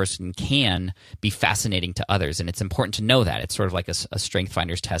as a person can be fascinating to others. And it's important to know that. It's sort of like a strength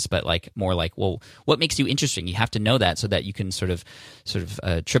finder's test, but like more like, well, what makes you interesting? You have to know that so that you can sort of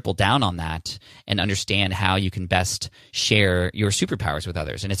triple down on that and understand how you can best share your superpowers with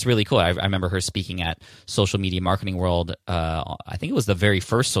others. And it's really cool. I remember her speaking at Social Media Marketing World. I think it was the very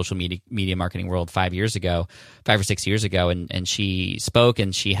first Social Media Marketing World 5 or 6 years ago. And she spoke,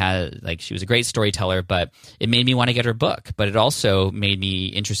 and she was a great storyteller, but it made me want to get her book. But it also made me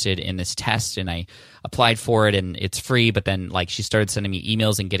interested in this test, and I applied for it, and it's free. But then she started sending me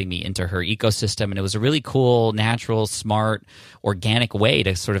emails and getting me into her ecosystem, and it was a really cool, natural, smart, organic way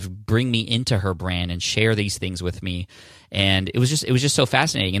to sort of bring me into her brand and share these things with me. And it was just so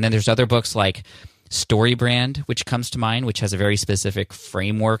fascinating. And then there's other books like Story Brand, which comes to mind, which has a very specific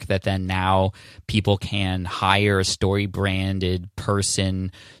framework that then now people can hire a story branded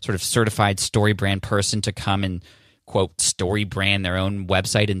person, sort of certified story brand person, to come and quote story brand their own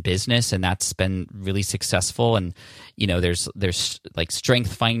website and business, and that's been really successful. And there's like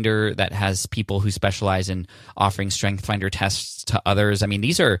Strength Finder that has people who specialize in offering Strength Finder tests to others. I mean,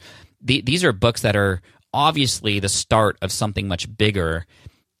 these are books that are obviously the start of something much bigger.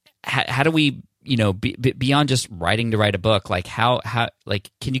 How do we beyond just writing to write a book, how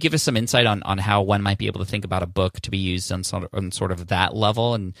can you give us some insight on how one might be able to think about a book to be used on sort of that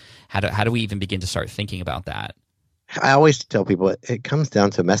level, and how do we even begin to start thinking about that? I always tell people it comes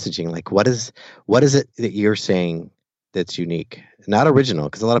down to messaging. Like, what is it that you're saying that's unique, not original?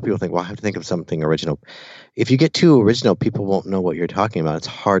 Because a lot of people think, well, I have to think of something original. If you get too original, people won't know what you're talking about. It's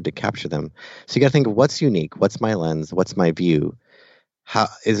hard to capture them. So you got to think of what's unique, what's my lens, what's my view. How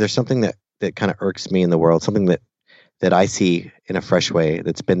is there something that kind of irks me in the world, something that I see in a fresh way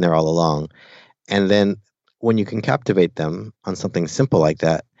that's been there all along. And then when you can captivate them on something simple like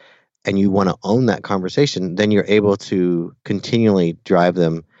that, and you want to own that conversation, then you're able to continually drive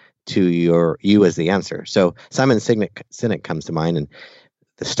them to you as the answer. So Simon Sinek comes to mind, and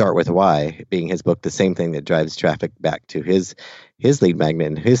the Start With Why being his book, the same thing that drives traffic back to his lead magnet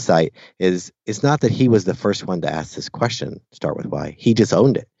and his site is it's not that he was the first one to ask this question, Start With Why. He just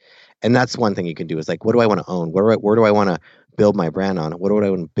owned it. And that's one thing you can do is like, what do I want to own? Where do I want to build my brand on? What do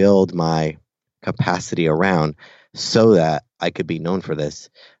I want to build my capacity around so that I could be known for this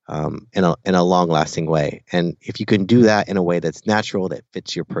in a long-lasting way? And if you can do that in a way that's natural, that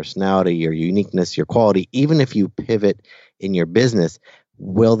fits your personality, your uniqueness, your quality, even if you pivot in your business,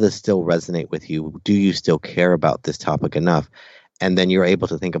 will this still resonate with you? Do you still care about this topic enough? And then you're able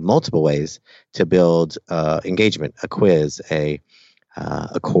to think of multiple ways to build engagement, a quiz, a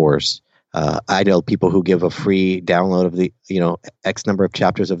course. I know people who give a free download of the, X number of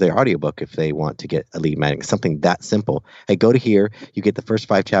chapters of their audiobook if they want to get a lead magnet, something that simple. Hey, go to here, you get the first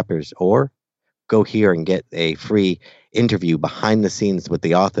 5 chapters, or go here and get a free interview behind the scenes with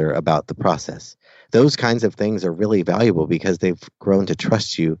the author about the process. Those kinds of things are really valuable because they've grown to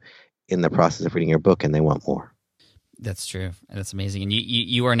trust you in the process of reading your book, and they want more. That's true. That's amazing. And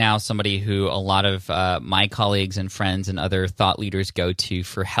you are now somebody who a lot of my colleagues and friends and other thought leaders go to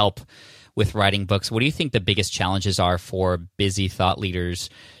for help with writing books. What do you think the biggest challenges are for busy thought leaders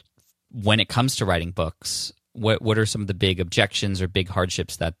when it comes to writing books? What are some of the big objections or big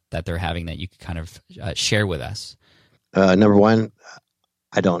hardships that they're having that you could kind of share with us? Number one,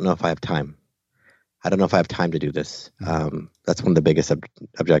 I don't know if I have time. I don't know if I have time to do this. That's one of the biggest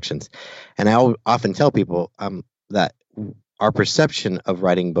objections. And I often tell people that our perception of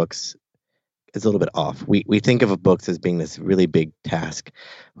writing books is a little bit off. We think of books as being this really big task,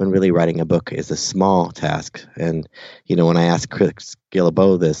 when really writing a book is a small task. And, when I asked Chris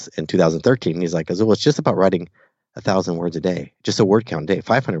Guillebeau this in 2013, he's like, Azul, it's just about writing 1,000 words a day, just a word count a day,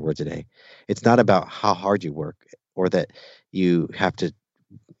 500 words a day. It's not about how hard you work or that you have to,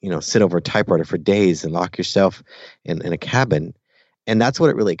 sit over a typewriter for days and lock yourself in a cabin. And that's what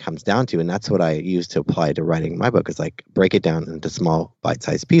it really comes down to. And that's what I use to apply to writing my book, is like break it down into small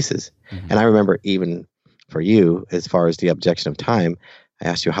bite-sized pieces. Mm-hmm. And I remember even for you, as far as the objection of time, I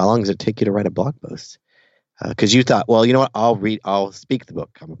asked you, how long does it take you to write a blog post? Because you thought, well, you know what, I'll speak the book.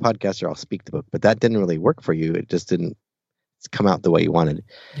 I'm a podcaster, I'll speak the book. But that didn't really work for you. It just didn't come out the way you wanted.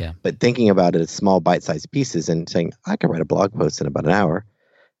 Yeah. But thinking about it as small bite-sized pieces and saying, I can write a blog post in about an hour,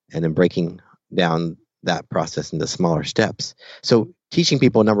 and then breaking down that process into smaller steps. So teaching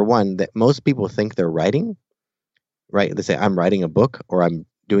people, number one, that most people think they're writing, right? They say, I'm writing a book or I'm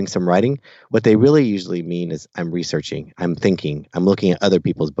doing some writing. What they really usually mean is I'm researching, I'm thinking, I'm looking at other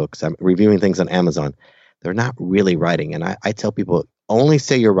people's books, I'm reviewing things on Amazon. They're not really writing. And I tell people, only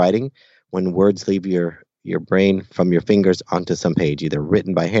say you're writing when words leave your brain from your fingers onto some page, either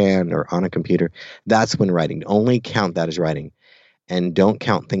written by hand or on a computer. That's when writing. Only count that as writing. And don't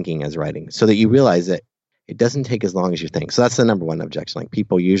count thinking as writing, so that you realize that it doesn't take as long as you think. So that's the number one objection. Like,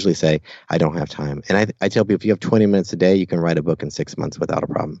 people usually say, I don't have time. And I tell people, if you have 20 minutes a day, you can write a book in 6 months without a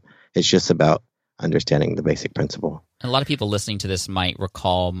problem. It's just about understanding the basic principle. A lot of people listening to this might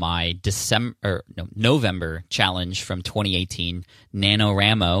recall my November challenge from 2018,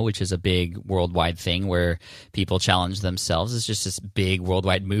 NaNoWriMo, which is a big worldwide thing where people challenge themselves. It's just this big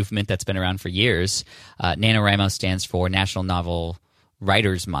worldwide movement that's been around for years. NaNoWriMo stands for National Novel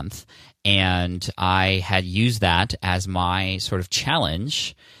Writers Month. And I had used that as my sort of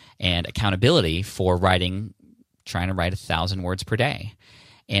challenge and accountability for trying to write 1,000 words per day.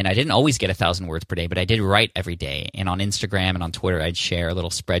 And I didn't always get 1,000 words per day, but I did write every day. And on Instagram and on Twitter, I'd share a little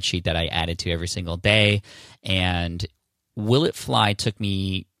spreadsheet that I added to every single day. And Will It Fly took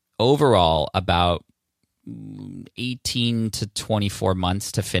me overall about 18 to 24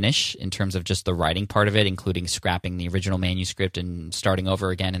 months to finish in terms of just the writing part of it, including scrapping the original manuscript and starting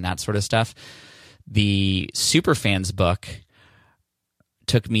over again and that sort of stuff. The Superfans book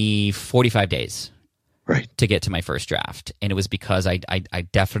took me 45 days. Right. To get to my first draft. And it was because I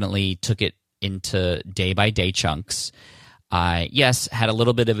definitely took it into day-by-day chunks. I, had a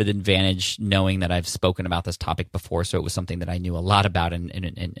little bit of an advantage knowing that I've spoken about this topic before, so it was something that I knew a lot about, and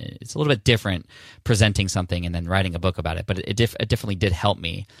it's a little bit different presenting something and then writing a book about it, but it definitely did help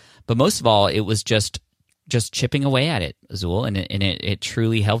me. But most of all, it was just chipping away at it, Azul, and it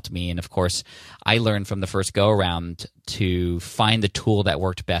truly helped me. And of course, I learned from the first go-around to find the tool that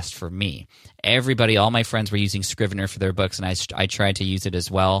worked best for me. All my friends were using Scrivener for their books, and I tried to use it as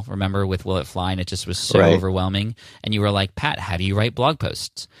well, remember, with Will It Fly, and it just was so overwhelming. And you were like, Pat, how do you write blog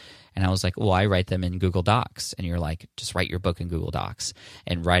posts? And I was like, well, I write them in Google Docs. And you're like, just write your book in Google Docs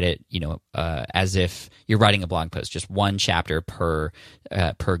and write it, as if you're writing a blog post, just one chapter per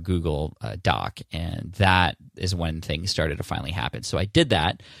Google Doc. And that is when things started to finally happen. So I did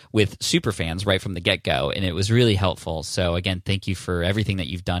that with Superfans right from the get-go, and it was really helpful. So again, thank you for everything that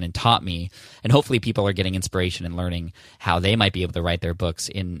you've done and taught me. And hopefully people are getting inspiration and learning how they might be able to write their books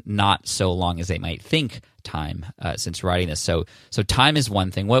in not so long as they might think time since writing this. So time is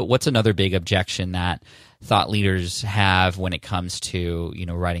one thing. What's another big objection that thought leaders have when it comes to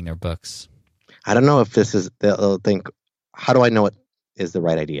writing their books? I don't know if this is, they'll think, how do I know what is the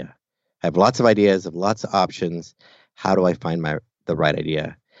right idea? I have lots of ideas, I have lots of options. How do I find the right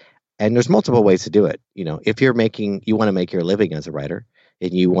idea? And there's multiple ways to do it. If you want to make your living as a writer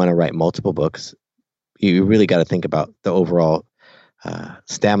and you want to write multiple books, you really got to think about the overall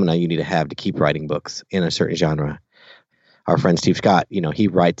stamina you need to have to keep writing books in a certain genre. Our friend Steve Scott, he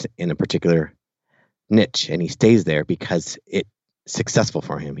writes in a particular niche and he stays there because it's successful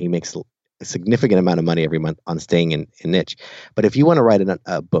for him. He makes a significant amount of money every month on staying in niche. But if you want to write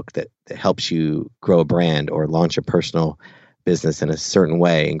a book that helps you grow a brand or launch a personal business in a certain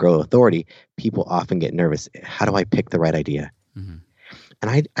way and grow authority, people often get nervous. How do I pick the right idea? Mm-hmm.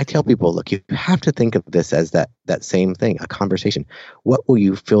 And I tell people, look, you have to think of this as that same thing, a conversation. What will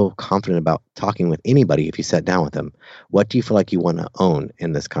you feel confident about talking with anybody if you sat down with them? What do you feel like you want to own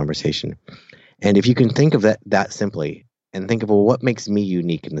in this conversation? And if you can think of that simply and think of, well, what makes me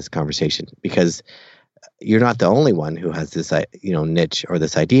unique in this conversation? Because you're not the only one who has this, niche or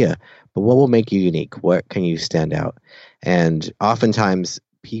this idea, but what will make you unique? What can you stand out? And oftentimes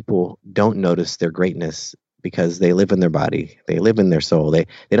people don't notice their greatness because they live in their body, they live in their soul. They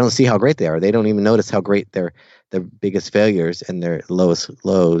don't see how great they are. They don't even notice how great their biggest failures and their lowest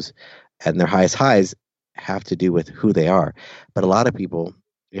lows and their highest highs have to do with who they are. But a lot of people,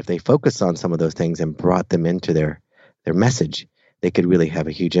 if they focus on some of those things and brought them into their message, they could really have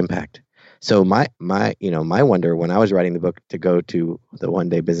a huge impact. So my wonder when I was writing the book to go to the One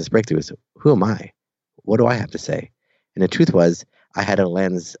Day Business Breakthrough is, who am I? What do I have to say? And the truth was, I had a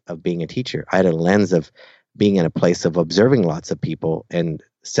lens of being a teacher. I had a lens of being in a place of observing lots of people and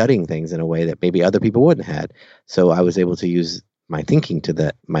studying things in a way that maybe other people wouldn't have. So I was able to use my thinking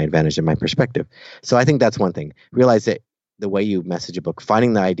to my advantage and my perspective. So I think that's one thing. Realize that the way you message a book,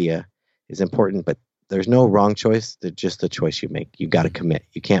 finding the idea is important, but there's no wrong choice. There's just the choice you make. You got to commit.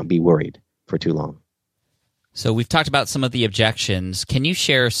 You can't be worried for too long. So we've talked about some of the objections. Can you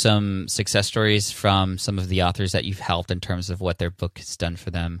share some success stories from some of the authors that you've helped in terms of what their book has done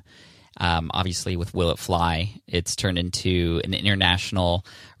for them? Obviously, with Will It Fly, it's turned into an international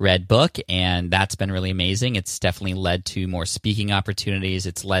read book, and that's been really amazing. It's definitely led to more speaking opportunities.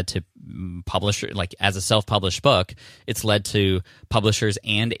 It's led to as a self-published book, it's led to publishers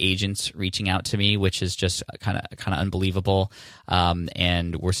and agents reaching out to me, which is just kind of unbelievable.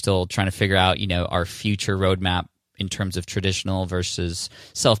 And we're still trying to figure out, our future roadmap in terms of traditional versus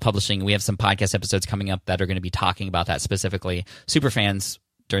self-publishing. We have some podcast episodes coming up that are going to be talking about that specifically. Superfans,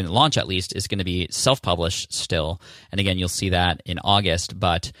 during the launch at least, is going to be self-published still. And again, you'll see that in August.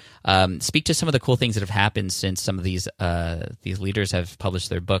 But speak to some of the cool things that have happened since some of these leaders have published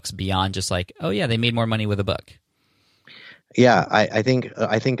their books beyond just like, oh yeah, they made more money with a book. Yeah, I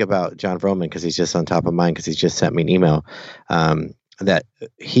think about John Vroman because he's just on top of mind because he's just sent me an email that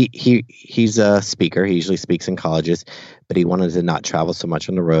he's a speaker. He usually speaks in colleges, but he wanted to not travel so much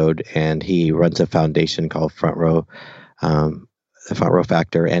on the road, and he runs a foundation called Front Row. The Front Row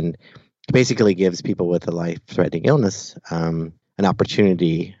Factor, and basically gives people with a life-threatening illness an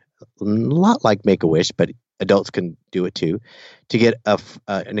opportunity, a lot like Make-A-Wish, but adults can do it too, to get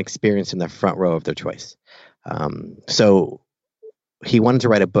an experience in the front row of their choice. So he wanted to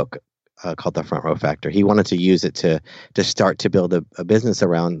write a book called The Front Row Factor. He wanted to use it to start to build a business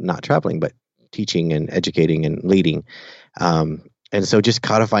around not traveling, but teaching and educating and leading. And so just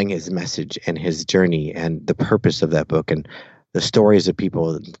codifying his message and his journey and the purpose of that book and the stories of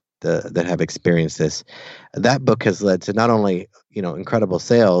people that have experienced this. That book has led to not only, incredible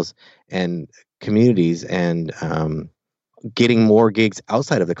sales and communities and getting more gigs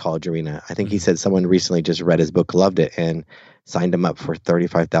outside of the college arena. I think he said someone recently just read his book, loved it, and signed him up for a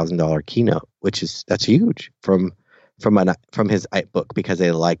 $35,000 keynote, that's huge from his book because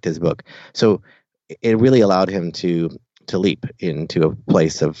they liked his book. So it really allowed him to leap into a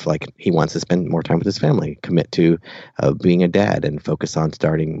place of he wants to spend more time with his family, commit to being a dad, and focus on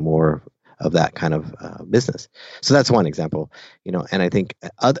starting more of that kind of business. So that's one example, and I think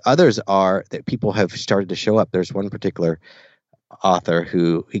others are that people have started to show up. There's one particular author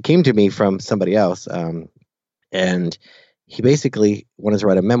he came to me from somebody else, and he basically wanted to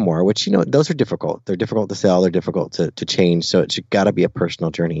write a memoir, which, those are difficult. They're difficult to sell. They're difficult to change. So it's got to be a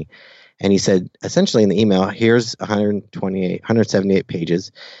personal journey. And he said, essentially in the email, here's 178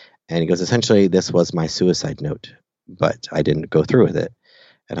 pages. And he goes, essentially, this was my suicide note, but I didn't go through with it.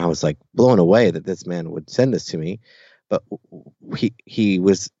 And I was blown away that this man would send this to me. But he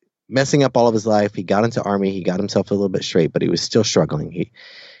was messing up all of his life. He got into Army. He got himself a little bit straight, but he was still struggling.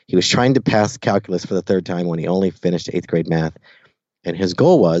 He was trying to pass calculus for the third time when he only finished 8th grade math. And his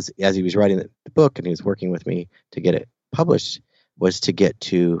goal was, as he was writing the book and he was working with me to get it published, was to get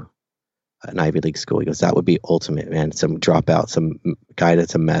to an Ivy League school. He goes, that would be ultimate, man. Some dropout, some guy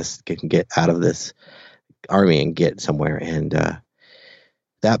that's a mess can get out of this Army and get somewhere. And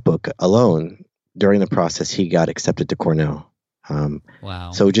that book alone, during the process, he got accepted to Cornell.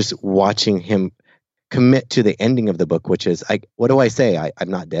 Wow. So just watching him commit to the ending of the book, which is, what do I say? I'm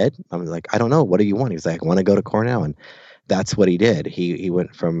not dead. I'm I don't know. What do you want? He's like, I want to go to Cornell. And that's what he did. He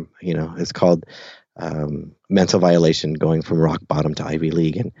went from, it's called mental violation, going from rock bottom to Ivy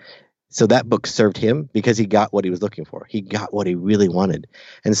League. And So that book served him because he got what he was looking for. He got what he really wanted.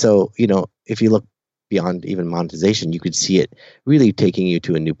 And so, if you look beyond even monetization, you could see it really taking you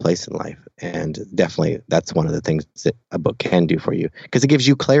to a new place in life. And definitely that's one of the things that a book can do for you, because it gives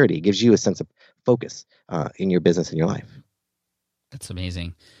you clarity, it gives you a sense of focus in your business and your life. That's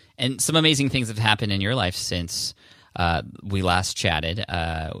amazing. And some amazing things have happened in your life since we last chatted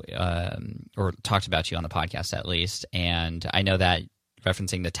or talked about you on the podcast, at least. And I know that,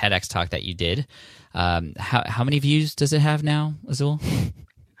 referencing the TEDx talk that you did, how many views does it have now, Azul?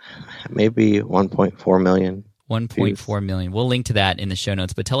 Maybe 1.4 million. 1.4 million. We'll link to that in the show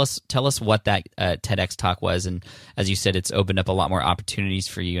notes. But tell us what that TEDx talk was, and as you said, it's opened up a lot more opportunities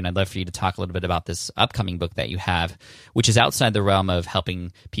for you. And I'd love for you to talk a little bit about this upcoming book that you have, which is outside the realm of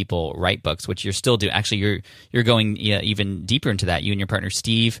helping people write books, which you're still doing. Actually, you're going even deeper into that. You and your partner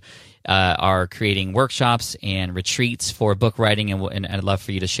Steve are creating workshops and retreats for book writing, and I'd love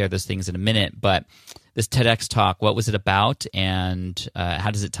for you to share those things in a minute. But this TEDx talk, what was it about, and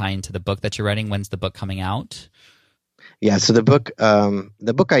how does it tie into the book that you're writing? When's the book coming out? Yeah, so the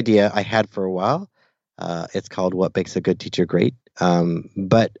book idea I had for a while. It's called "What Makes a Good Teacher Great."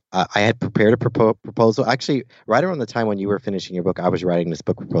 But I had prepared a proposal. Actually, right around the time when you were finishing your book, I was writing this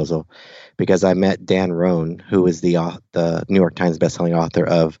book proposal because I met Dan Rohn, who is the New York Times bestselling author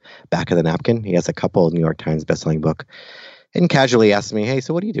of Back of the Napkin. He has a couple of New York Times bestselling book, and casually asked me, "Hey,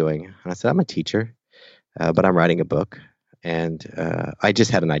 so what are you doing?" And I said, "I'm a teacher, but I'm writing a book." And I just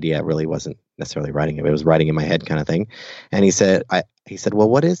had an idea. I really wasn't necessarily writing it. It was writing in my head kind of thing. And he said, well,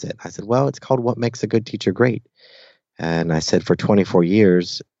 what is it? I said, well, it's called What Makes a Good Teacher Great. And I said, for 24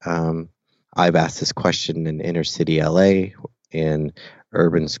 years, I've asked this question in inner city LA, in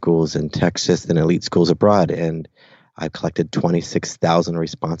urban schools in Texas, and elite schools abroad. And I've collected 26,000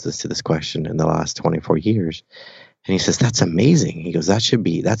 responses to this question in the last 24 years. And he says, that's amazing. He goes, that's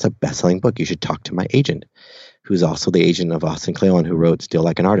a best-selling book. You should talk to my agent, who's also the agent of Austin Kleon, who wrote Still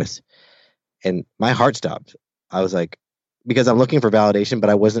Like an Artist. And my heart stopped. I was like, because I'm looking for validation,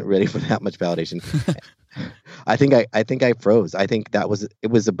 but I wasn't ready for that much validation. I think I froze. I think it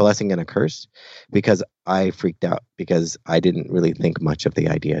was a blessing and a curse, because I freaked out because I didn't really think much of the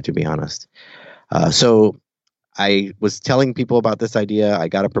idea, to be honest. So I was telling people about this idea. I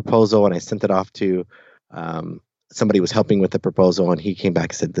got a proposal and I sent it off to somebody who was helping with the proposal, and he came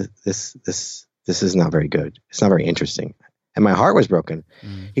back and said, this is not very good. It's not very interesting. And my heart was broken.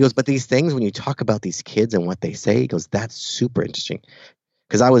 He goes, but these things, when you talk about these kids and what they say, he goes, that's super interesting.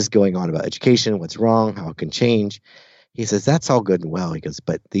 Because I was going on about education, what's wrong, how it can change. He says, that's all good and well. He goes,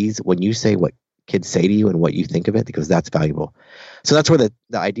 but when you say what kids say to you and what you think of it, he goes, that's valuable. So that's where the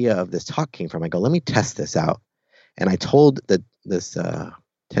idea of this talk came from. I go, let me test this out. And I told this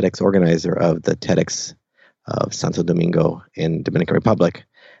TEDx organizer of the TEDx of Santo Domingo in Dominican Republic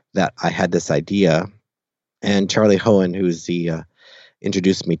that I had this idea. And Charlie Hohen, who's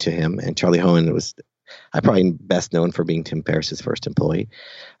introduced me to him, and Charlie Hohen was probably best known for being Tim Ferriss's first employee,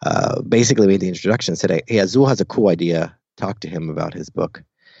 basically made the introduction and said, hey, Azul has a cool idea. Talk to him about his book.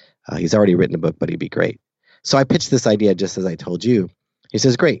 He's already written a book, but he'd be great. So I pitched this idea just as I told you. He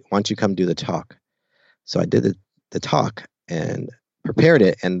says, great, why don't you come do the talk? So I did the talk and prepared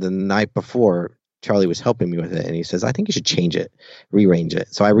it. And the night before, Charlie was helping me with it, and he says, I think you should change it, rearrange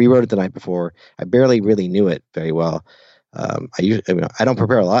it. So I rewrote it the night before. I barely really knew it very well. I don't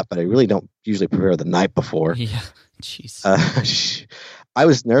prepare a lot, but I really don't usually prepare the night before. Yeah, jeez. I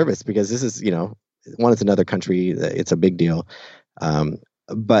was nervous because this is, one, it's another country. It's a big deal.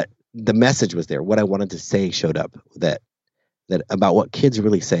 But the message was there. What I wanted to say showed up, that about what kids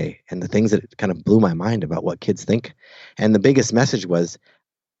really say, and the things that kind of blew my mind about what kids think. And the biggest message was,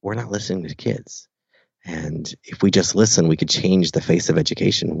 we're not listening to kids. And if we just listen, we could change the face of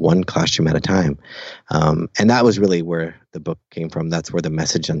education one classroom at a time. And that was really where the book came from. That's where the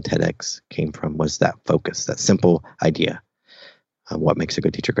message on TEDx came from, was that focus, that simple idea of what makes a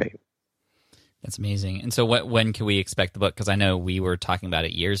good teacher great. That's amazing. And so when can we expect the book? Because I know we were talking about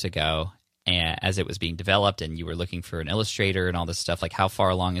it years ago, and as it was being developed, and you were looking for an illustrator and all this stuff. Like, how far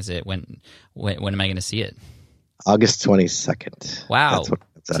along is it? When am I going to see it? August 22nd. Wow.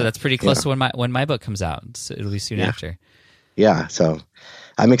 So that's pretty close to when my book comes out. So it'll be soon after. Yeah. So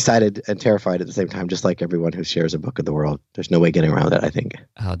I'm excited and terrified at the same time, just like everyone who shares a book of the world. There's no way getting around it, I think.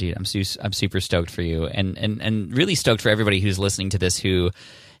 Oh, dude, I'm super stoked for you, and really stoked for everybody who's listening to this who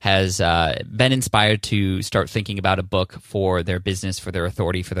has been inspired to start thinking about a book for their business, for their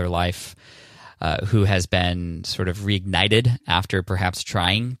authority, for their life, who has been sort of reignited after perhaps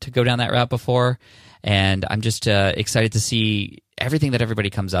trying to go down that route before. And I'm just excited to see everything that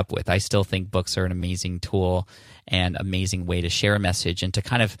everybody comes up with. I still think books are an amazing tool and amazing way to share a message and to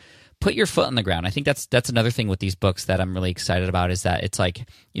kind of put your foot on the ground. I think that's another thing with these books that I'm really excited about, is that it's like,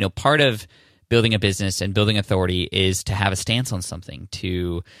 part of building a business and building authority is to have a stance on something,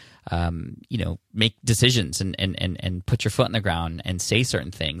 to make decisions and put your foot on the ground and say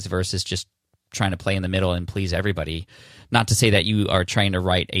certain things versus just trying to play in the middle and please everybody. Not to say that you are trying to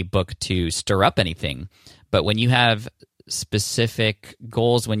write a book to stir up anything, but when you have specific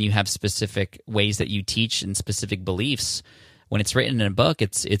goals, when you have specific ways that you teach and specific beliefs, when it's written in a book,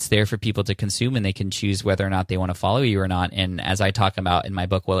 it's there for people to consume, and they can choose whether or not they want to follow you or not. And as I talk about in my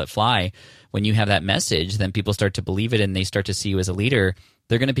book, Will It Fly, when you have that message, then people start to believe it and they start to see you as a leader.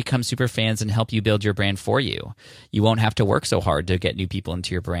 They're going to become super fans and help you build your brand for you. You won't have to work so hard to get new people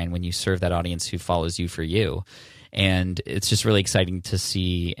into your brand when you serve that audience who follows you for you. And it's just really exciting to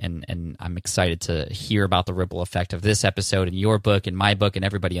see, and I'm excited to hear about the ripple effect of this episode and your book and my book and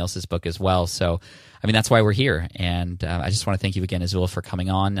everybody else's book as well. So, that's why we're here. And I just want to thank you again, Azul, for coming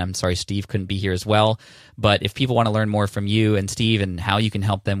on. I'm sorry Steve couldn't be here as well. But if people want to learn more from you and Steve and how you can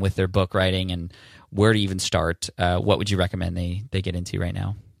help them with their book writing and where to even start, what would you recommend they get into right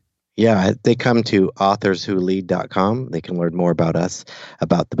now? Yeah, they come to authorswholead.com. They can learn more about us,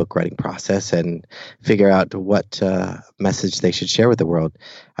 about the book writing process, and figure out what message they should share with the world.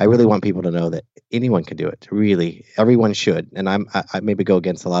 I really want people to know that anyone can do it. Really, everyone should. And I maybe go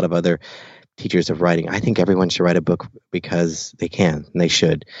against a lot of other teachers of writing. I think everyone should write a book because they can and they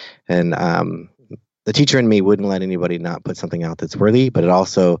should. And the teacher in me wouldn't let anybody not put something out that's worthy, but it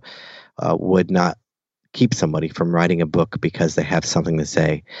also would not keep somebody from writing a book because they have something to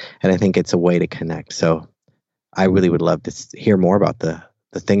say. And I think it's a way to connect. So I really would love to hear more about the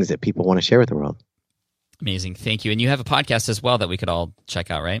things that people want to share with the world. Amazing. Thank you. And you have a podcast as well that we could all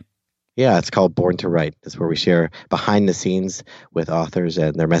check out, right? Yeah, it's called Born to Write. It's where we share behind the scenes with authors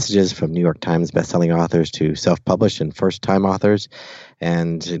and their messages, from New York Times bestselling authors to self-published and first-time authors.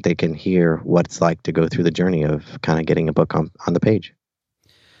 And they can hear what it's like to go through the journey of kind of getting a book on the page.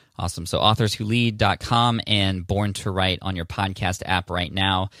 Awesome. So authorswholead.com and Born to Write on your podcast app right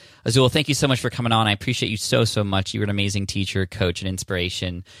now. Azul, thank you so much for coming on. I appreciate you so much. You're an amazing teacher, coach, and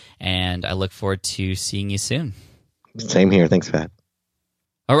inspiration. And I look forward to seeing you soon. Same here. Thanks, Pat.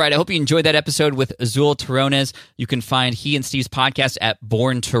 All right, I hope you enjoyed that episode with Azul Terronez. You can find he and Steve's podcast at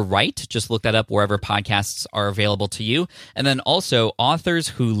Born to Write. Just look that up wherever podcasts are available to you. And then also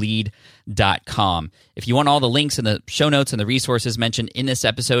authorswholead.com. If you want all the links and the show notes and the resources mentioned in this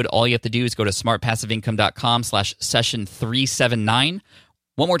episode, all you have to do is go to smartpassiveincome.com/session379.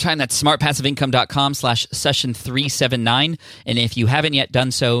 One more time, that's smartpassiveincome.com/session379. And if you haven't yet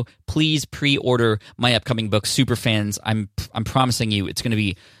done so, please pre-order my upcoming book, Superfans. I'm promising you it's going to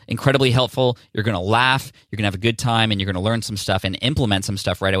be incredibly helpful. You're going to laugh, you're going to have a good time, and you're going to learn some stuff and implement some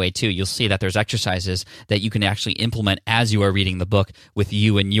stuff right away too. You'll see that there's exercises that you can actually implement as you are reading the book with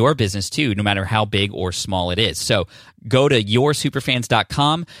you and your business too, no matter how big or small it is. So go to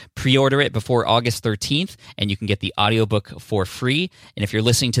yoursuperfans.com, pre-order it before August 13th, and you can get the audiobook for free. And if you're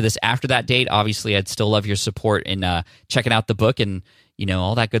listening to this after that date, obviously I'd still love your support in checking out the book and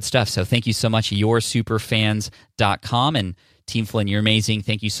all that good stuff. So thank you so much, yoursuperfans.com. And Team Flynn, you're amazing.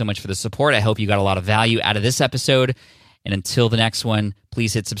 Thank you so much for the support. I hope you got a lot of value out of this episode. And until the next one,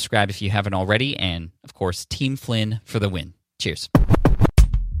 please hit subscribe if you haven't already. And of course, Team Flynn for the win. Cheers.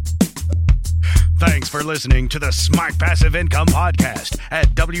 Thanks for listening to the Smart Passive Income Podcast at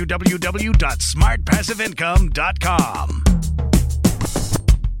www.smartpassiveincome.com.